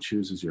depends on what you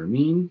choose as your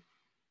amine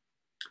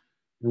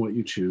and what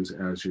you choose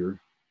as your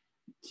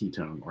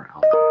ketone or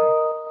aldehyde.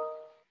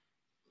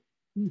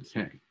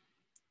 Okay,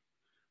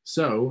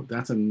 so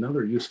that's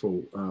another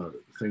useful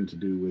thing to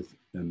do with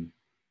an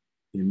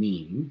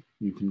amine.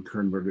 You can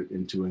convert it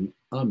into an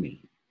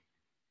amine.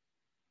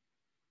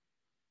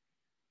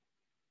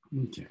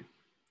 Okay.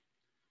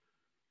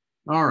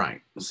 All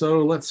right,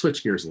 so let's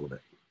switch gears a little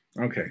bit.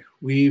 Okay,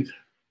 we've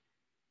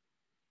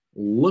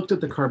looked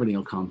at the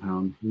carbonyl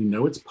compound. We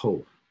know it's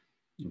polar,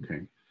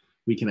 okay?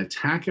 We can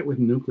attack it with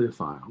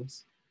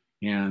nucleophiles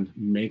and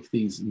make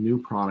these new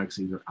products,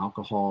 either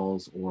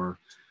alcohols or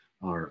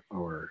acetals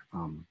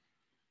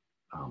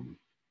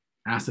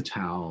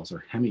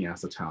or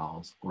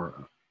hemiacetals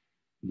or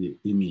the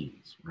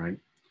amines, right?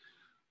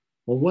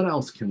 Well, what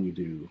else can we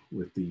do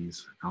with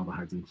these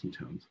aldehydes and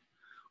ketones?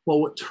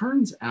 Well, it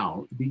turns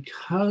out,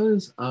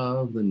 because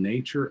of the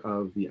nature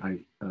of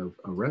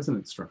a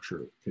resonance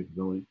structure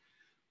capability,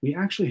 we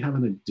actually have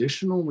an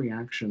additional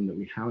reaction that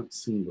we haven't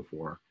seen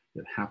before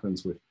that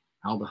happens with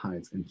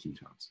aldehydes and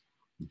ketones.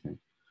 Okay,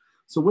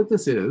 so what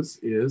this is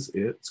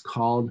it's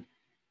called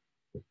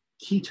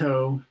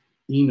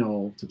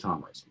keto-enol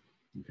tautomerism.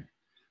 Okay,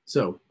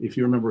 so if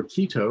you remember,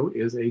 keto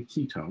is a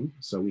ketone,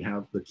 so we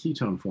have the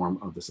ketone form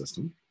of the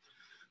system,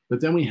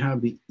 but then we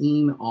have the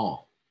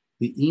enol.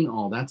 The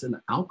enol, that's an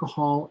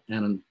alcohol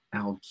and an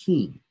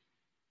alkene,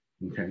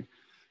 okay?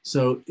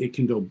 So it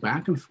can go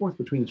back and forth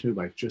between the two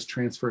by just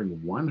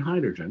transferring one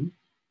hydrogen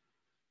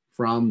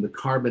from the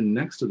carbon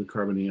next to the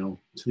carbonyl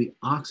to the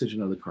oxygen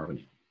of the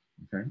carbonyl,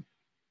 okay?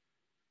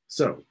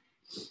 So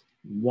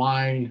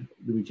why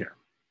do we care?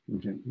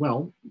 Okay,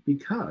 well,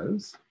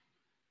 because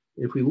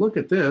if we look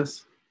at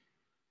this,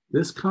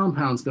 this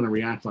compound's gonna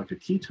react like a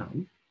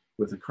ketone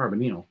with a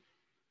carbonyl.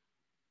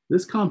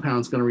 This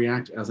compound is going to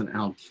react as an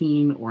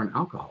alkene or an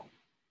alcohol.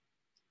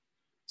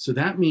 So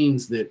that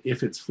means that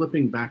if it's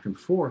flipping back and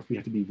forth, we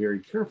have to be very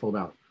careful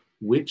about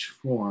which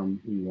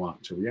form we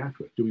want to react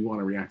with. Do we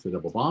want to react the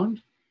double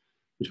bond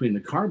between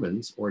the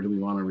carbons, or do we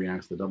want to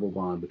react the double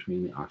bond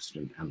between the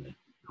oxygen and the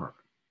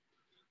carbon?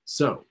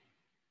 So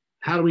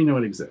how do we know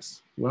it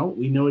exists? Well,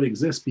 we know it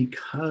exists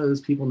because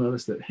people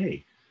notice that,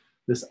 hey,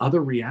 this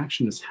other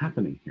reaction is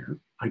happening here.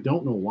 I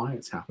don't know why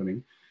it's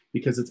happening,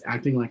 because it's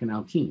acting like an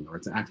alkene or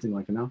it's acting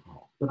like an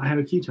alcohol, but I have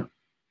a ketone.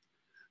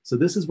 So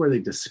this is where they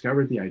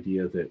discovered the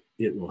idea that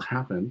it will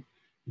happen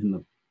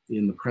in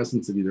the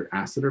presence of either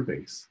acid or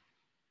base,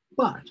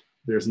 but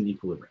there's an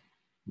equilibrium,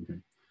 okay?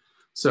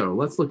 So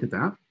let's look at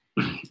that.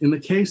 In the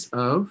case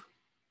of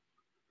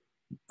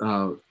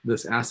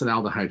this acid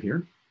aldehyde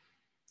here,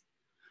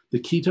 the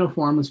keto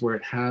form is where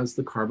it has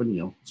the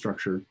carbonyl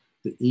structure.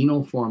 The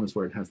enol form is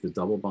where it has the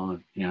double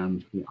bond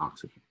and the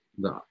oxygen,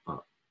 the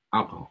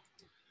alcohol.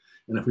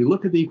 And if we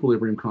look at the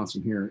equilibrium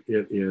constant here,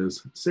 it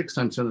is 6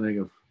 times 10 to the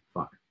negative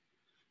 5,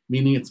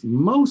 meaning it's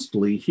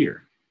mostly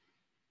here.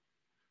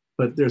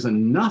 But there's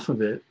enough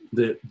of it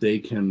that they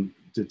can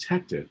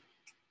detect it.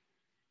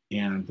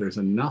 And there's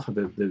enough of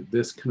it that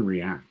this can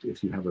react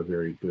if you have a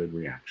very good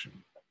reaction,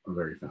 a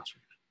very fast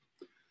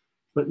reaction.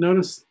 But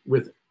notice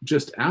with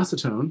just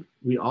acetone,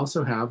 we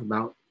also have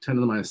about 10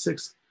 to the minus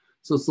 6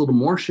 So it's a little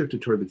more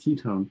shifted toward the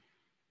ketone,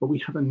 but we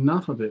have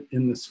enough of it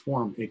in this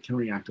form, it can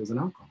react as an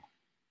alcohol.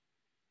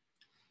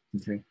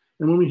 Okay,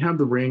 and when we have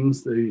the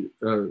rings, the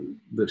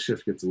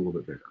shift gets a little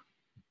bit bigger.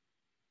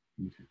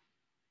 Okay,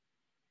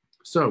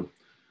 so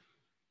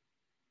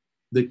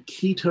the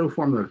keto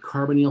form, the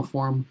carbonyl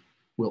form,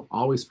 will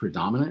always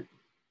predominate,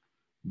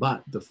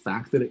 but the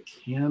fact that it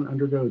can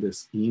undergo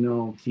this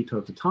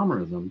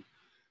enol-keto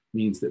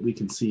means that we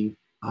can see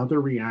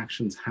other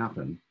reactions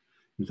happen.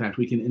 In fact,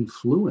 we can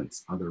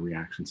influence other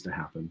reactions to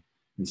happen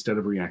instead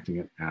of reacting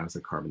it as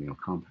a carbonyl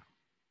compound.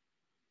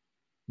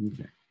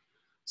 Okay,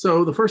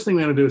 so the first thing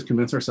we have to do is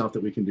convince ourselves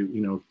that we can do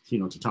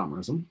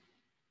enol-ketoteromerism.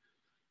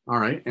 All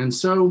right, and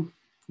so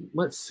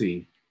let's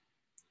see.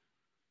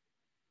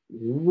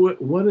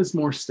 What is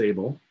more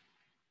stable?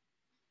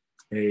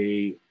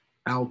 A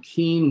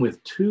alkene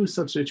with 2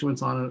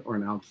 substituents on it or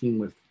an alkene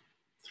with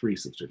 3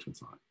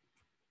 substituents on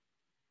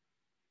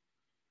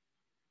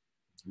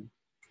it? Okay.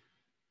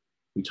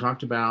 We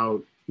talked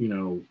about,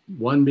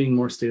 one being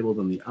more stable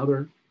than the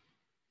other.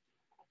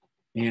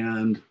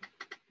 And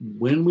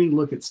when we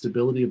look at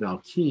stability of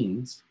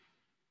alkenes,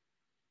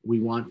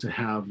 we want to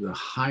have the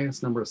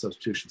highest number of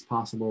substitutions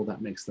possible.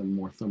 That makes them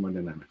more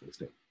thermodynamically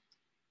stable.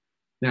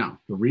 Now,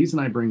 the reason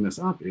I bring this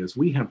up is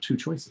we have 2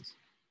 choices.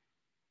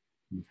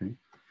 Okay.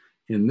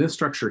 In this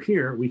structure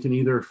here, we can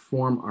either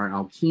form our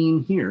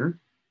alkene here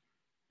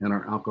and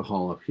our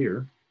alcohol up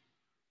here,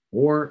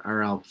 or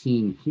our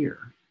alkene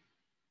here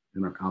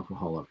and our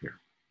alcohol up here.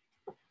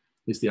 At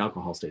least the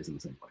alcohol stays in the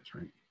same place,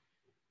 right?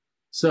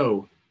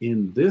 So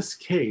in this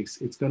case,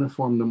 it's going to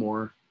form the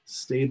more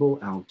stable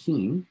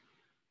alkene.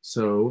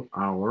 So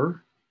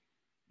our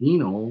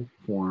enol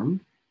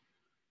form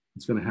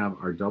is going to have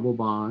our double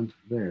bond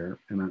there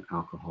and an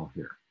alcohol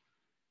here.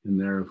 And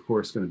they're, of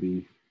course, going to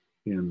be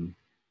in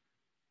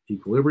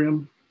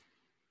equilibrium,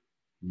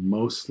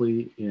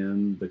 mostly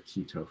in the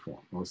keto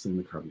form, mostly in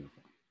the carbonyl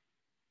form.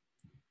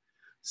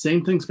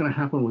 Same thing's going to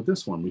happen with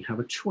this one. We have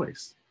a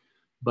choice,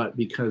 but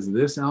because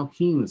this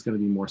alkene is going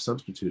to be more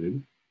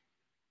substituted,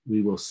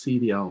 we will see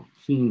the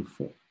alkene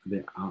form,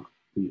 the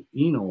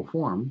enol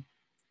form,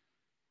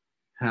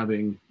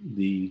 having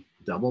the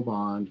double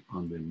bond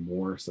on the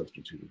more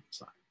substituted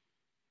side.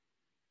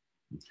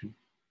 Okay.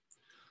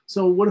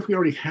 So what if we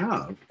already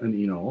have an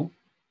enol?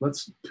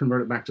 Let's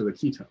convert it back to the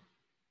ketone.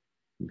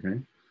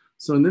 Okay.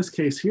 So in this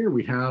case here,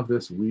 we have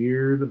this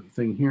weird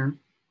thing here.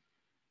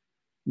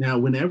 Now,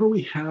 whenever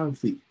we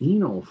have the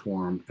enol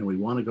form and we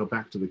want to go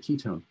back to the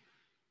ketone,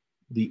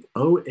 the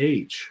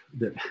OH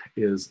that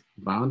is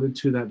bonded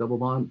to that double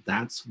bond,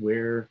 that's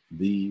where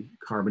the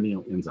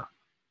carbonyl ends up.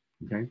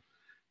 Okay.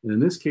 And in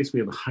this case, we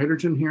have a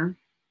hydrogen here.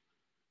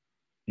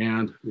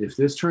 And if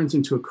this turns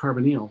into a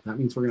carbonyl, that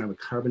means we're going to have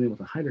a carbonyl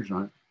with a hydrogen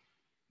on it,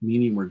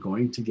 meaning we're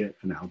going to get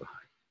an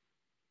aldehyde.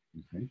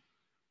 Okay.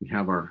 We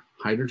have our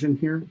hydrogen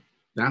here.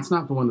 That's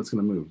not the one that's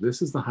going to move.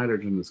 This is the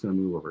hydrogen that's going to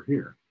move over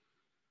here.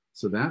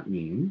 So that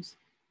means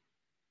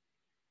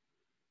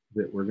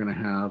that we're going to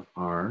have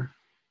our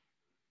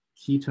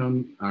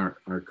ketone, our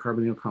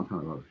carbonyl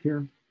compound over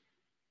here,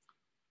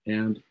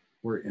 and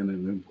we're in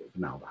an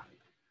aldehyde.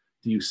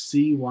 Do you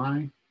see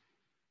why?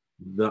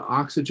 The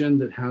oxygen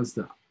that has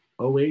the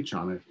OH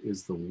on it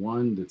is the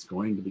one that's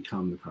going to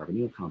become the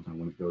carbonyl compound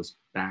when it goes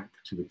back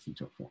to the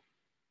keto form.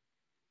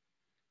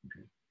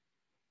 Okay.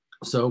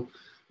 So,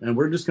 and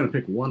we're just going to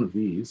pick one of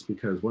these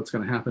because what's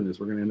going to happen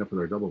is we're going to end up with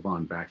our double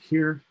bond back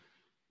here.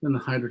 Then the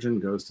hydrogen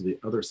goes to the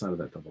other side of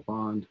that double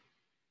bond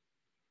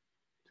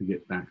to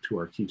get back to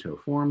our keto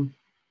form.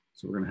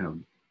 So we're going to have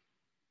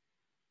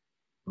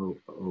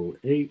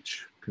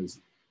OOH because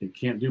it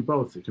can't do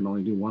both. It can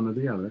only do one or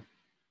the other.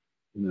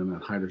 And then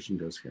that hydrogen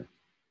goes here.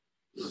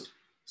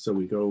 So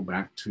we go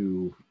back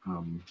to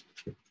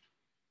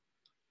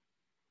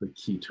the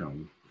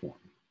ketone form,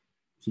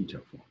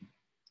 keto form.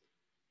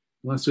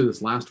 Let's do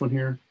this last one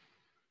here.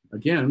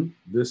 Again,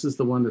 this is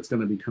the one that's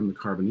going to become the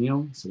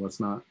carbonyl. So let's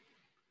not,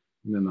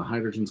 and then the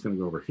hydrogen's going to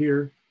go over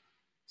here.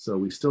 So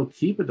we still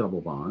keep a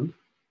double bond.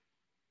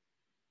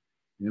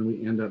 And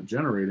we end up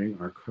generating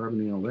our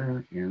carbonyl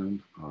there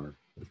and our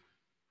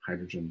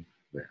hydrogen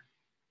there.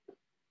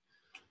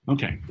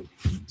 Okay,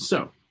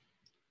 so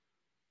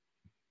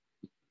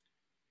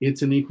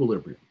it's an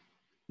equilibrium.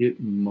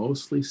 It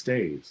mostly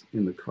stays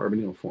in the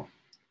carbonyl form.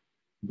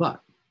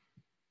 But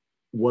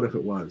what if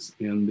it was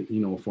in the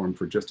enol form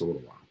for just a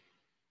little while?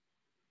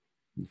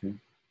 Okay.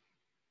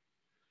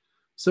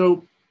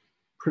 So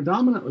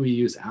predominantly we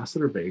use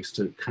acid or base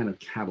to kind of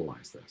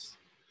catalyze this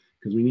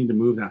because we need to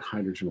move that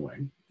hydrogen away.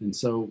 And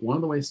so one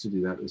of the ways to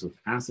do that is with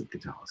acid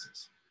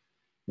catalysis.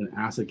 In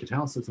acid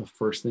catalysis, the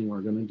first thing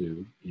we're going to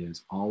do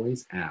is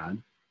always add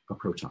a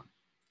proton.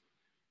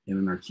 And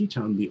in our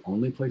ketone, the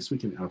only place we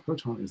can add a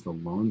proton is the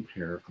lone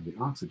pair of the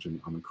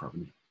oxygen on the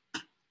carbonyl.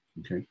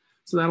 Okay,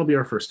 so that'll be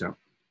our first step.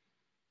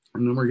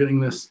 And then we're getting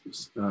this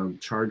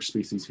charged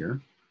species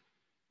here.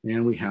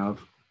 And we have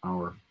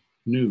our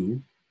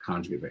new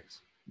conjugate base.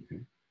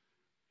 Okay.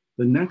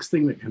 The next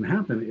thing that can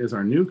happen is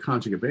our new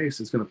conjugate base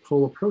is going to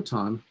pull a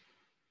proton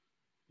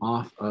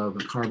off of a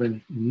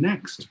carbon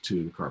next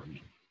to the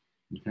carbonyl,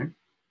 okay?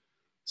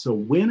 So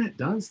when it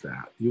does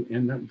that, you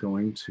end up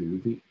going to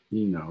the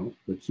enol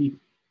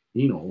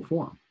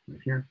form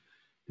right here,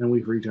 and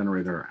we've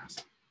regenerated our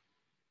acid.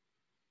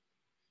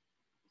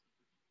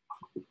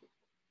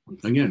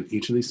 Again,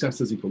 each of these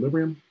steps is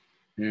equilibrium,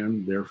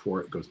 and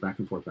therefore it goes back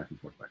and forth, back and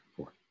forth, back and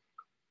forth.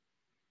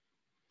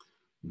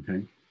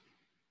 Okay.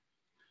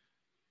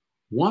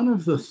 One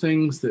of the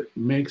things that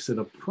makes it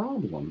a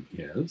problem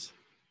is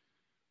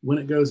when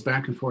it goes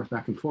back and forth,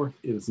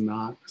 it is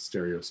not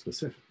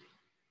stereospecific.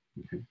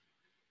 Okay.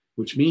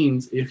 Which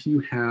means if you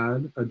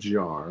had a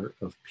jar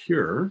of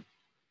pure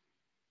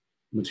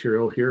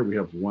material here, we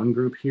have one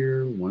group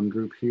here, one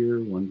group here,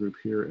 one group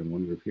here, and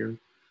one group here.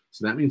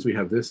 So that means we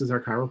have this as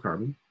our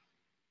chirocarbon.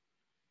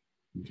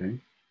 Okay.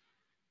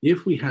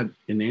 If we had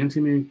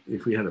enantiomer,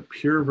 if we had a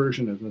pure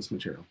version of this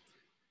material,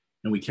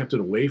 and we kept it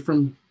away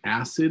from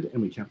acid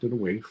and we kept it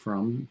away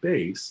from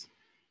base,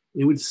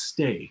 it would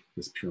stay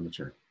this pure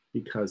material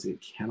because it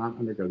cannot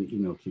undergo the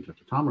enol keto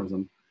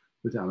tautomerism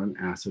without an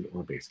acid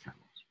or base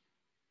catalyst.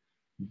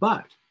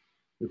 But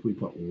if we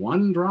put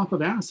one drop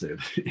of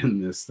acid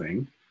in this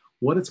thing,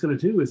 what it's going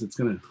to do is it's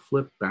going to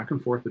flip back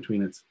and forth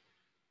between its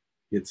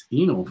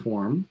enol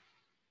form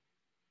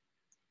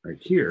right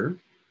here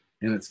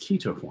and its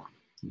keto form,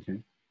 okay?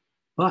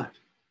 But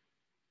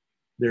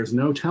there's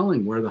no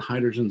telling where the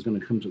hydrogen is going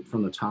to come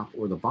from the top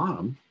or the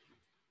bottom.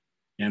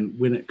 And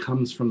when it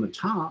comes from the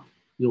top,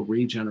 you'll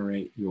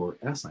regenerate your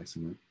S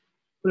isomer.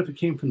 But if it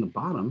came from the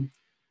bottom,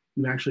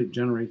 you actually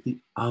generate the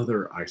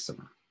other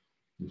isomer,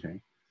 okay?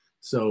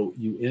 So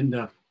you end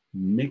up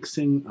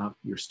mixing up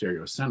your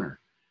stereocenter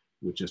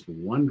with just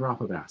one drop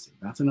of acid.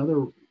 That's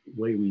another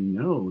way we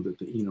know that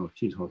the enol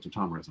keto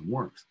tautomerism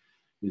works,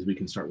 is we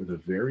can start with a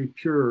very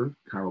pure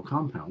chiral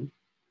compound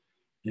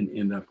and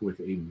end up with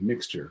a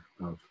mixture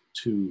of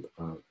two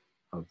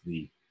of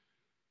the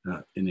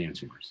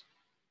enantiomers.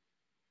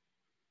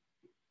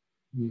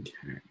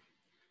 Okay.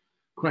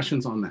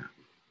 Questions on that?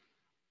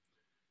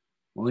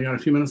 Only got a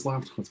few minutes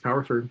left. Let's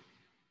power through.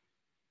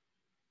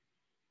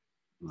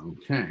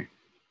 Okay.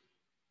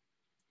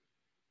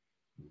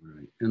 All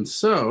right. And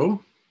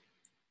so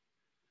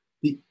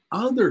the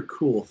other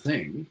cool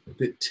thing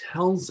that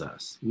tells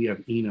us we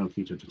have enol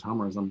keto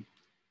tautomerism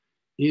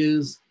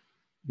is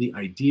the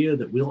idea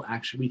that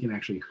we can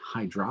actually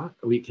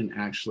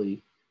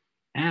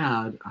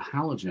add a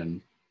halogen,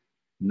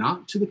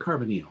 not to the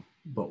carbonyl,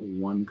 but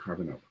one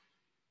carbon over.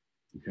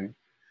 Okay,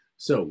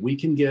 so we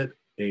can get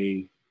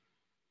a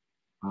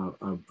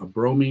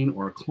bromine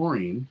or a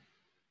chlorine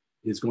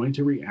is going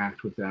to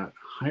react with that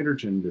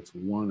hydrogen that's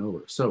one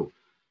over. So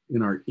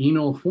in our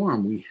enol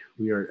form,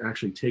 we are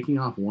actually taking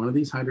off one of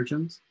these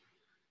hydrogens,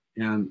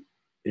 and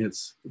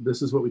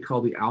this is what we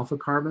call the alpha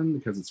carbon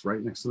because it's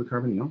right next to the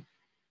carbonyl.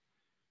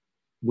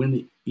 When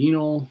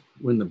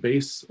the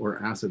base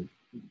or acid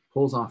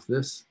pulls off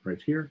this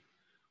right here,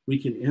 we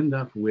can end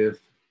up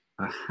with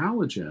a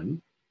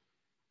halogen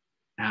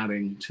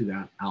adding to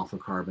that alpha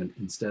carbon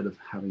instead of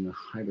having a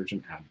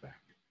hydrogen add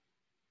back.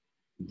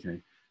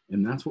 Okay,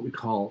 and that's what we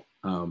call,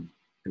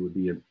 it would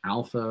be an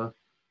alpha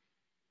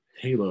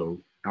halo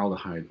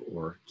aldehyde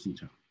or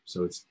ketone.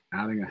 So it's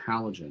adding a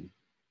halogen,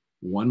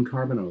 one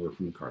carbon over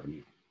from the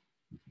carbonyl.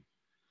 Okay.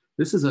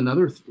 This is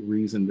another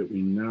reason that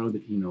we know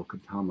that enol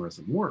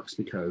tautomerism works,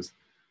 because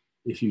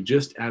if you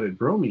just added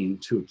bromine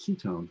to a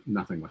ketone,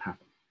 nothing would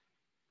happen.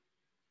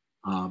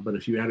 But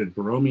if you added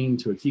bromine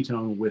to a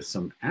ketone with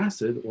some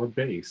acid or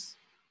base,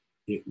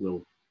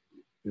 it'll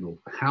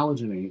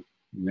halogenate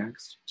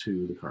next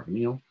to the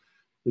carbonyl.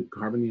 The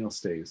carbonyl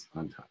stays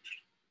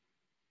untouched.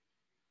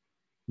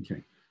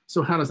 Okay,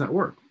 so how does that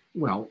work?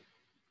 Well,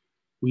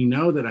 we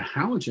know that a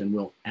halogen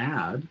will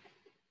add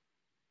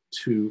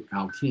to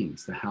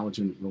alkenes. The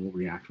halogen will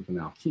react with an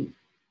alkene,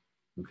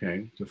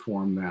 okay, to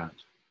form that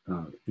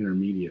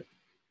intermediate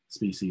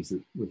species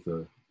with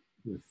the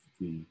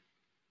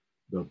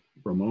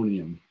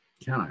bromonium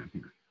cation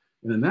here.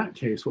 And in that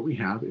case, what we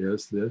have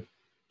is the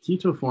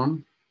keto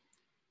form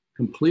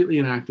completely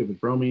inactive with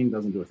bromine,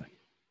 doesn't do a thing.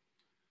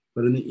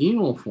 But in the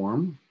enol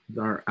form,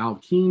 our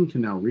alkene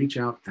can now reach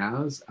out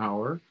as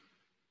our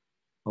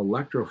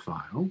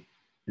electrophile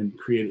and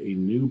create a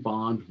new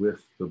bond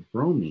with the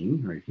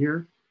bromine right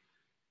here,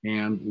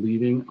 and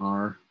leaving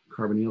our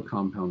carbonyl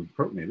compound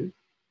protonated.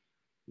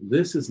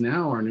 This is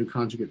now our new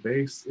conjugate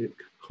base. It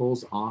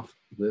pulls off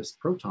this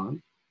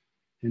proton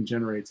and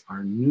generates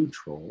our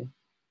neutral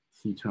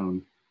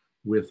ketone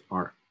with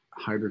our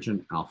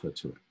hydrogen alpha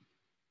to it.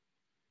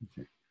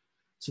 Okay,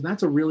 so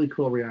that's a really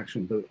cool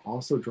reaction, but it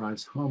also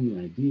drives home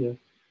the idea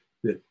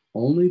that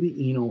only the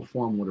enol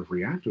form would have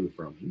reacted with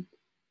bromine.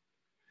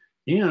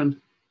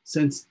 And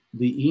since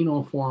the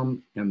enol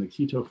form and the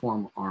keto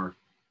form are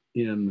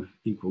in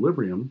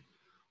equilibrium,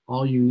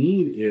 all you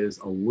need is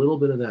a little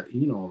bit of that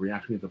enol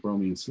reacting with the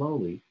bromine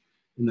slowly,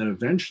 and then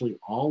eventually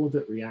all of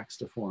it reacts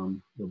to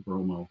form the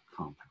bromo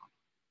compound.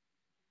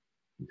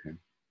 Okay.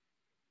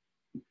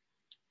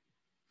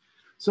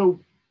 So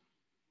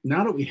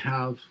now that we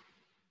have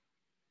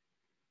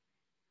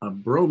a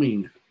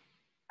bromine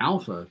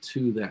alpha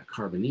to that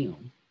carbonyl,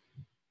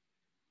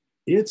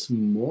 it's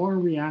more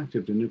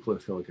reactive to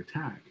nucleophilic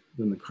attack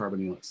than the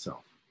carbonyl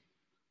itself.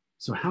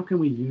 So how can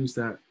we use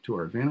that to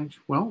our advantage?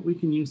 Well, we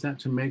can use that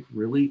to make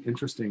really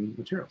interesting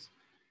materials.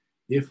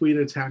 If we'd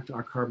attacked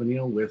our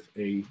carbonyl with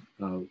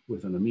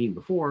an amine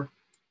before,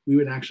 we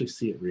would actually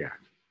see it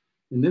react.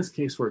 In this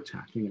case, we're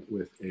attacking it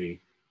with a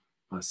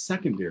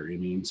secondary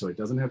amine, so it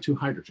doesn't have two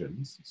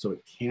hydrogens, so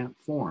it can't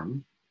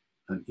form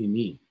an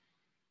imine,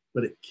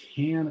 but it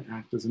can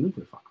act as a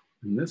nucleophile.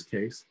 In this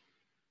case,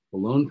 the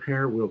lone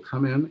pair will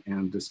come in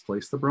and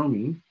displace the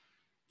bromine,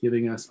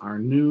 giving us our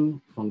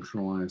new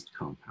functionalized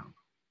compound.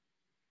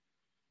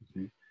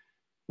 Okay.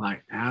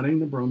 By adding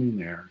the bromine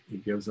there,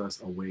 it gives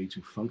us a way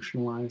to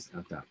functionalize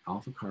at that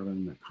alpha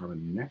carbon, that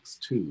carbon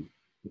next to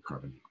the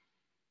carbonyl.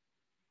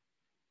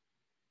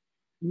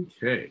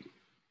 Okay,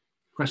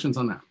 questions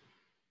on that?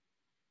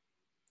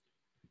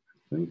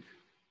 I think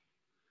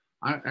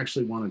I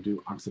actually want to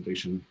do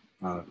oxidation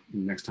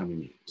next time we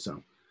meet.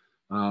 So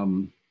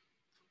I'm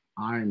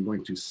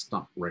going to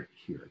stop right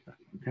here at that,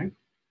 okay?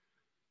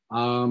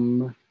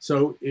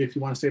 So if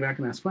you want to stay back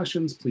and ask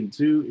questions, please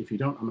do. If you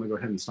don't, I'm going to go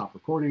ahead and stop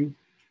recording,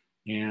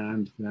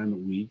 and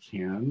then we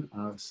can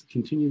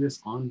continue this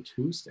on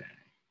Tuesday.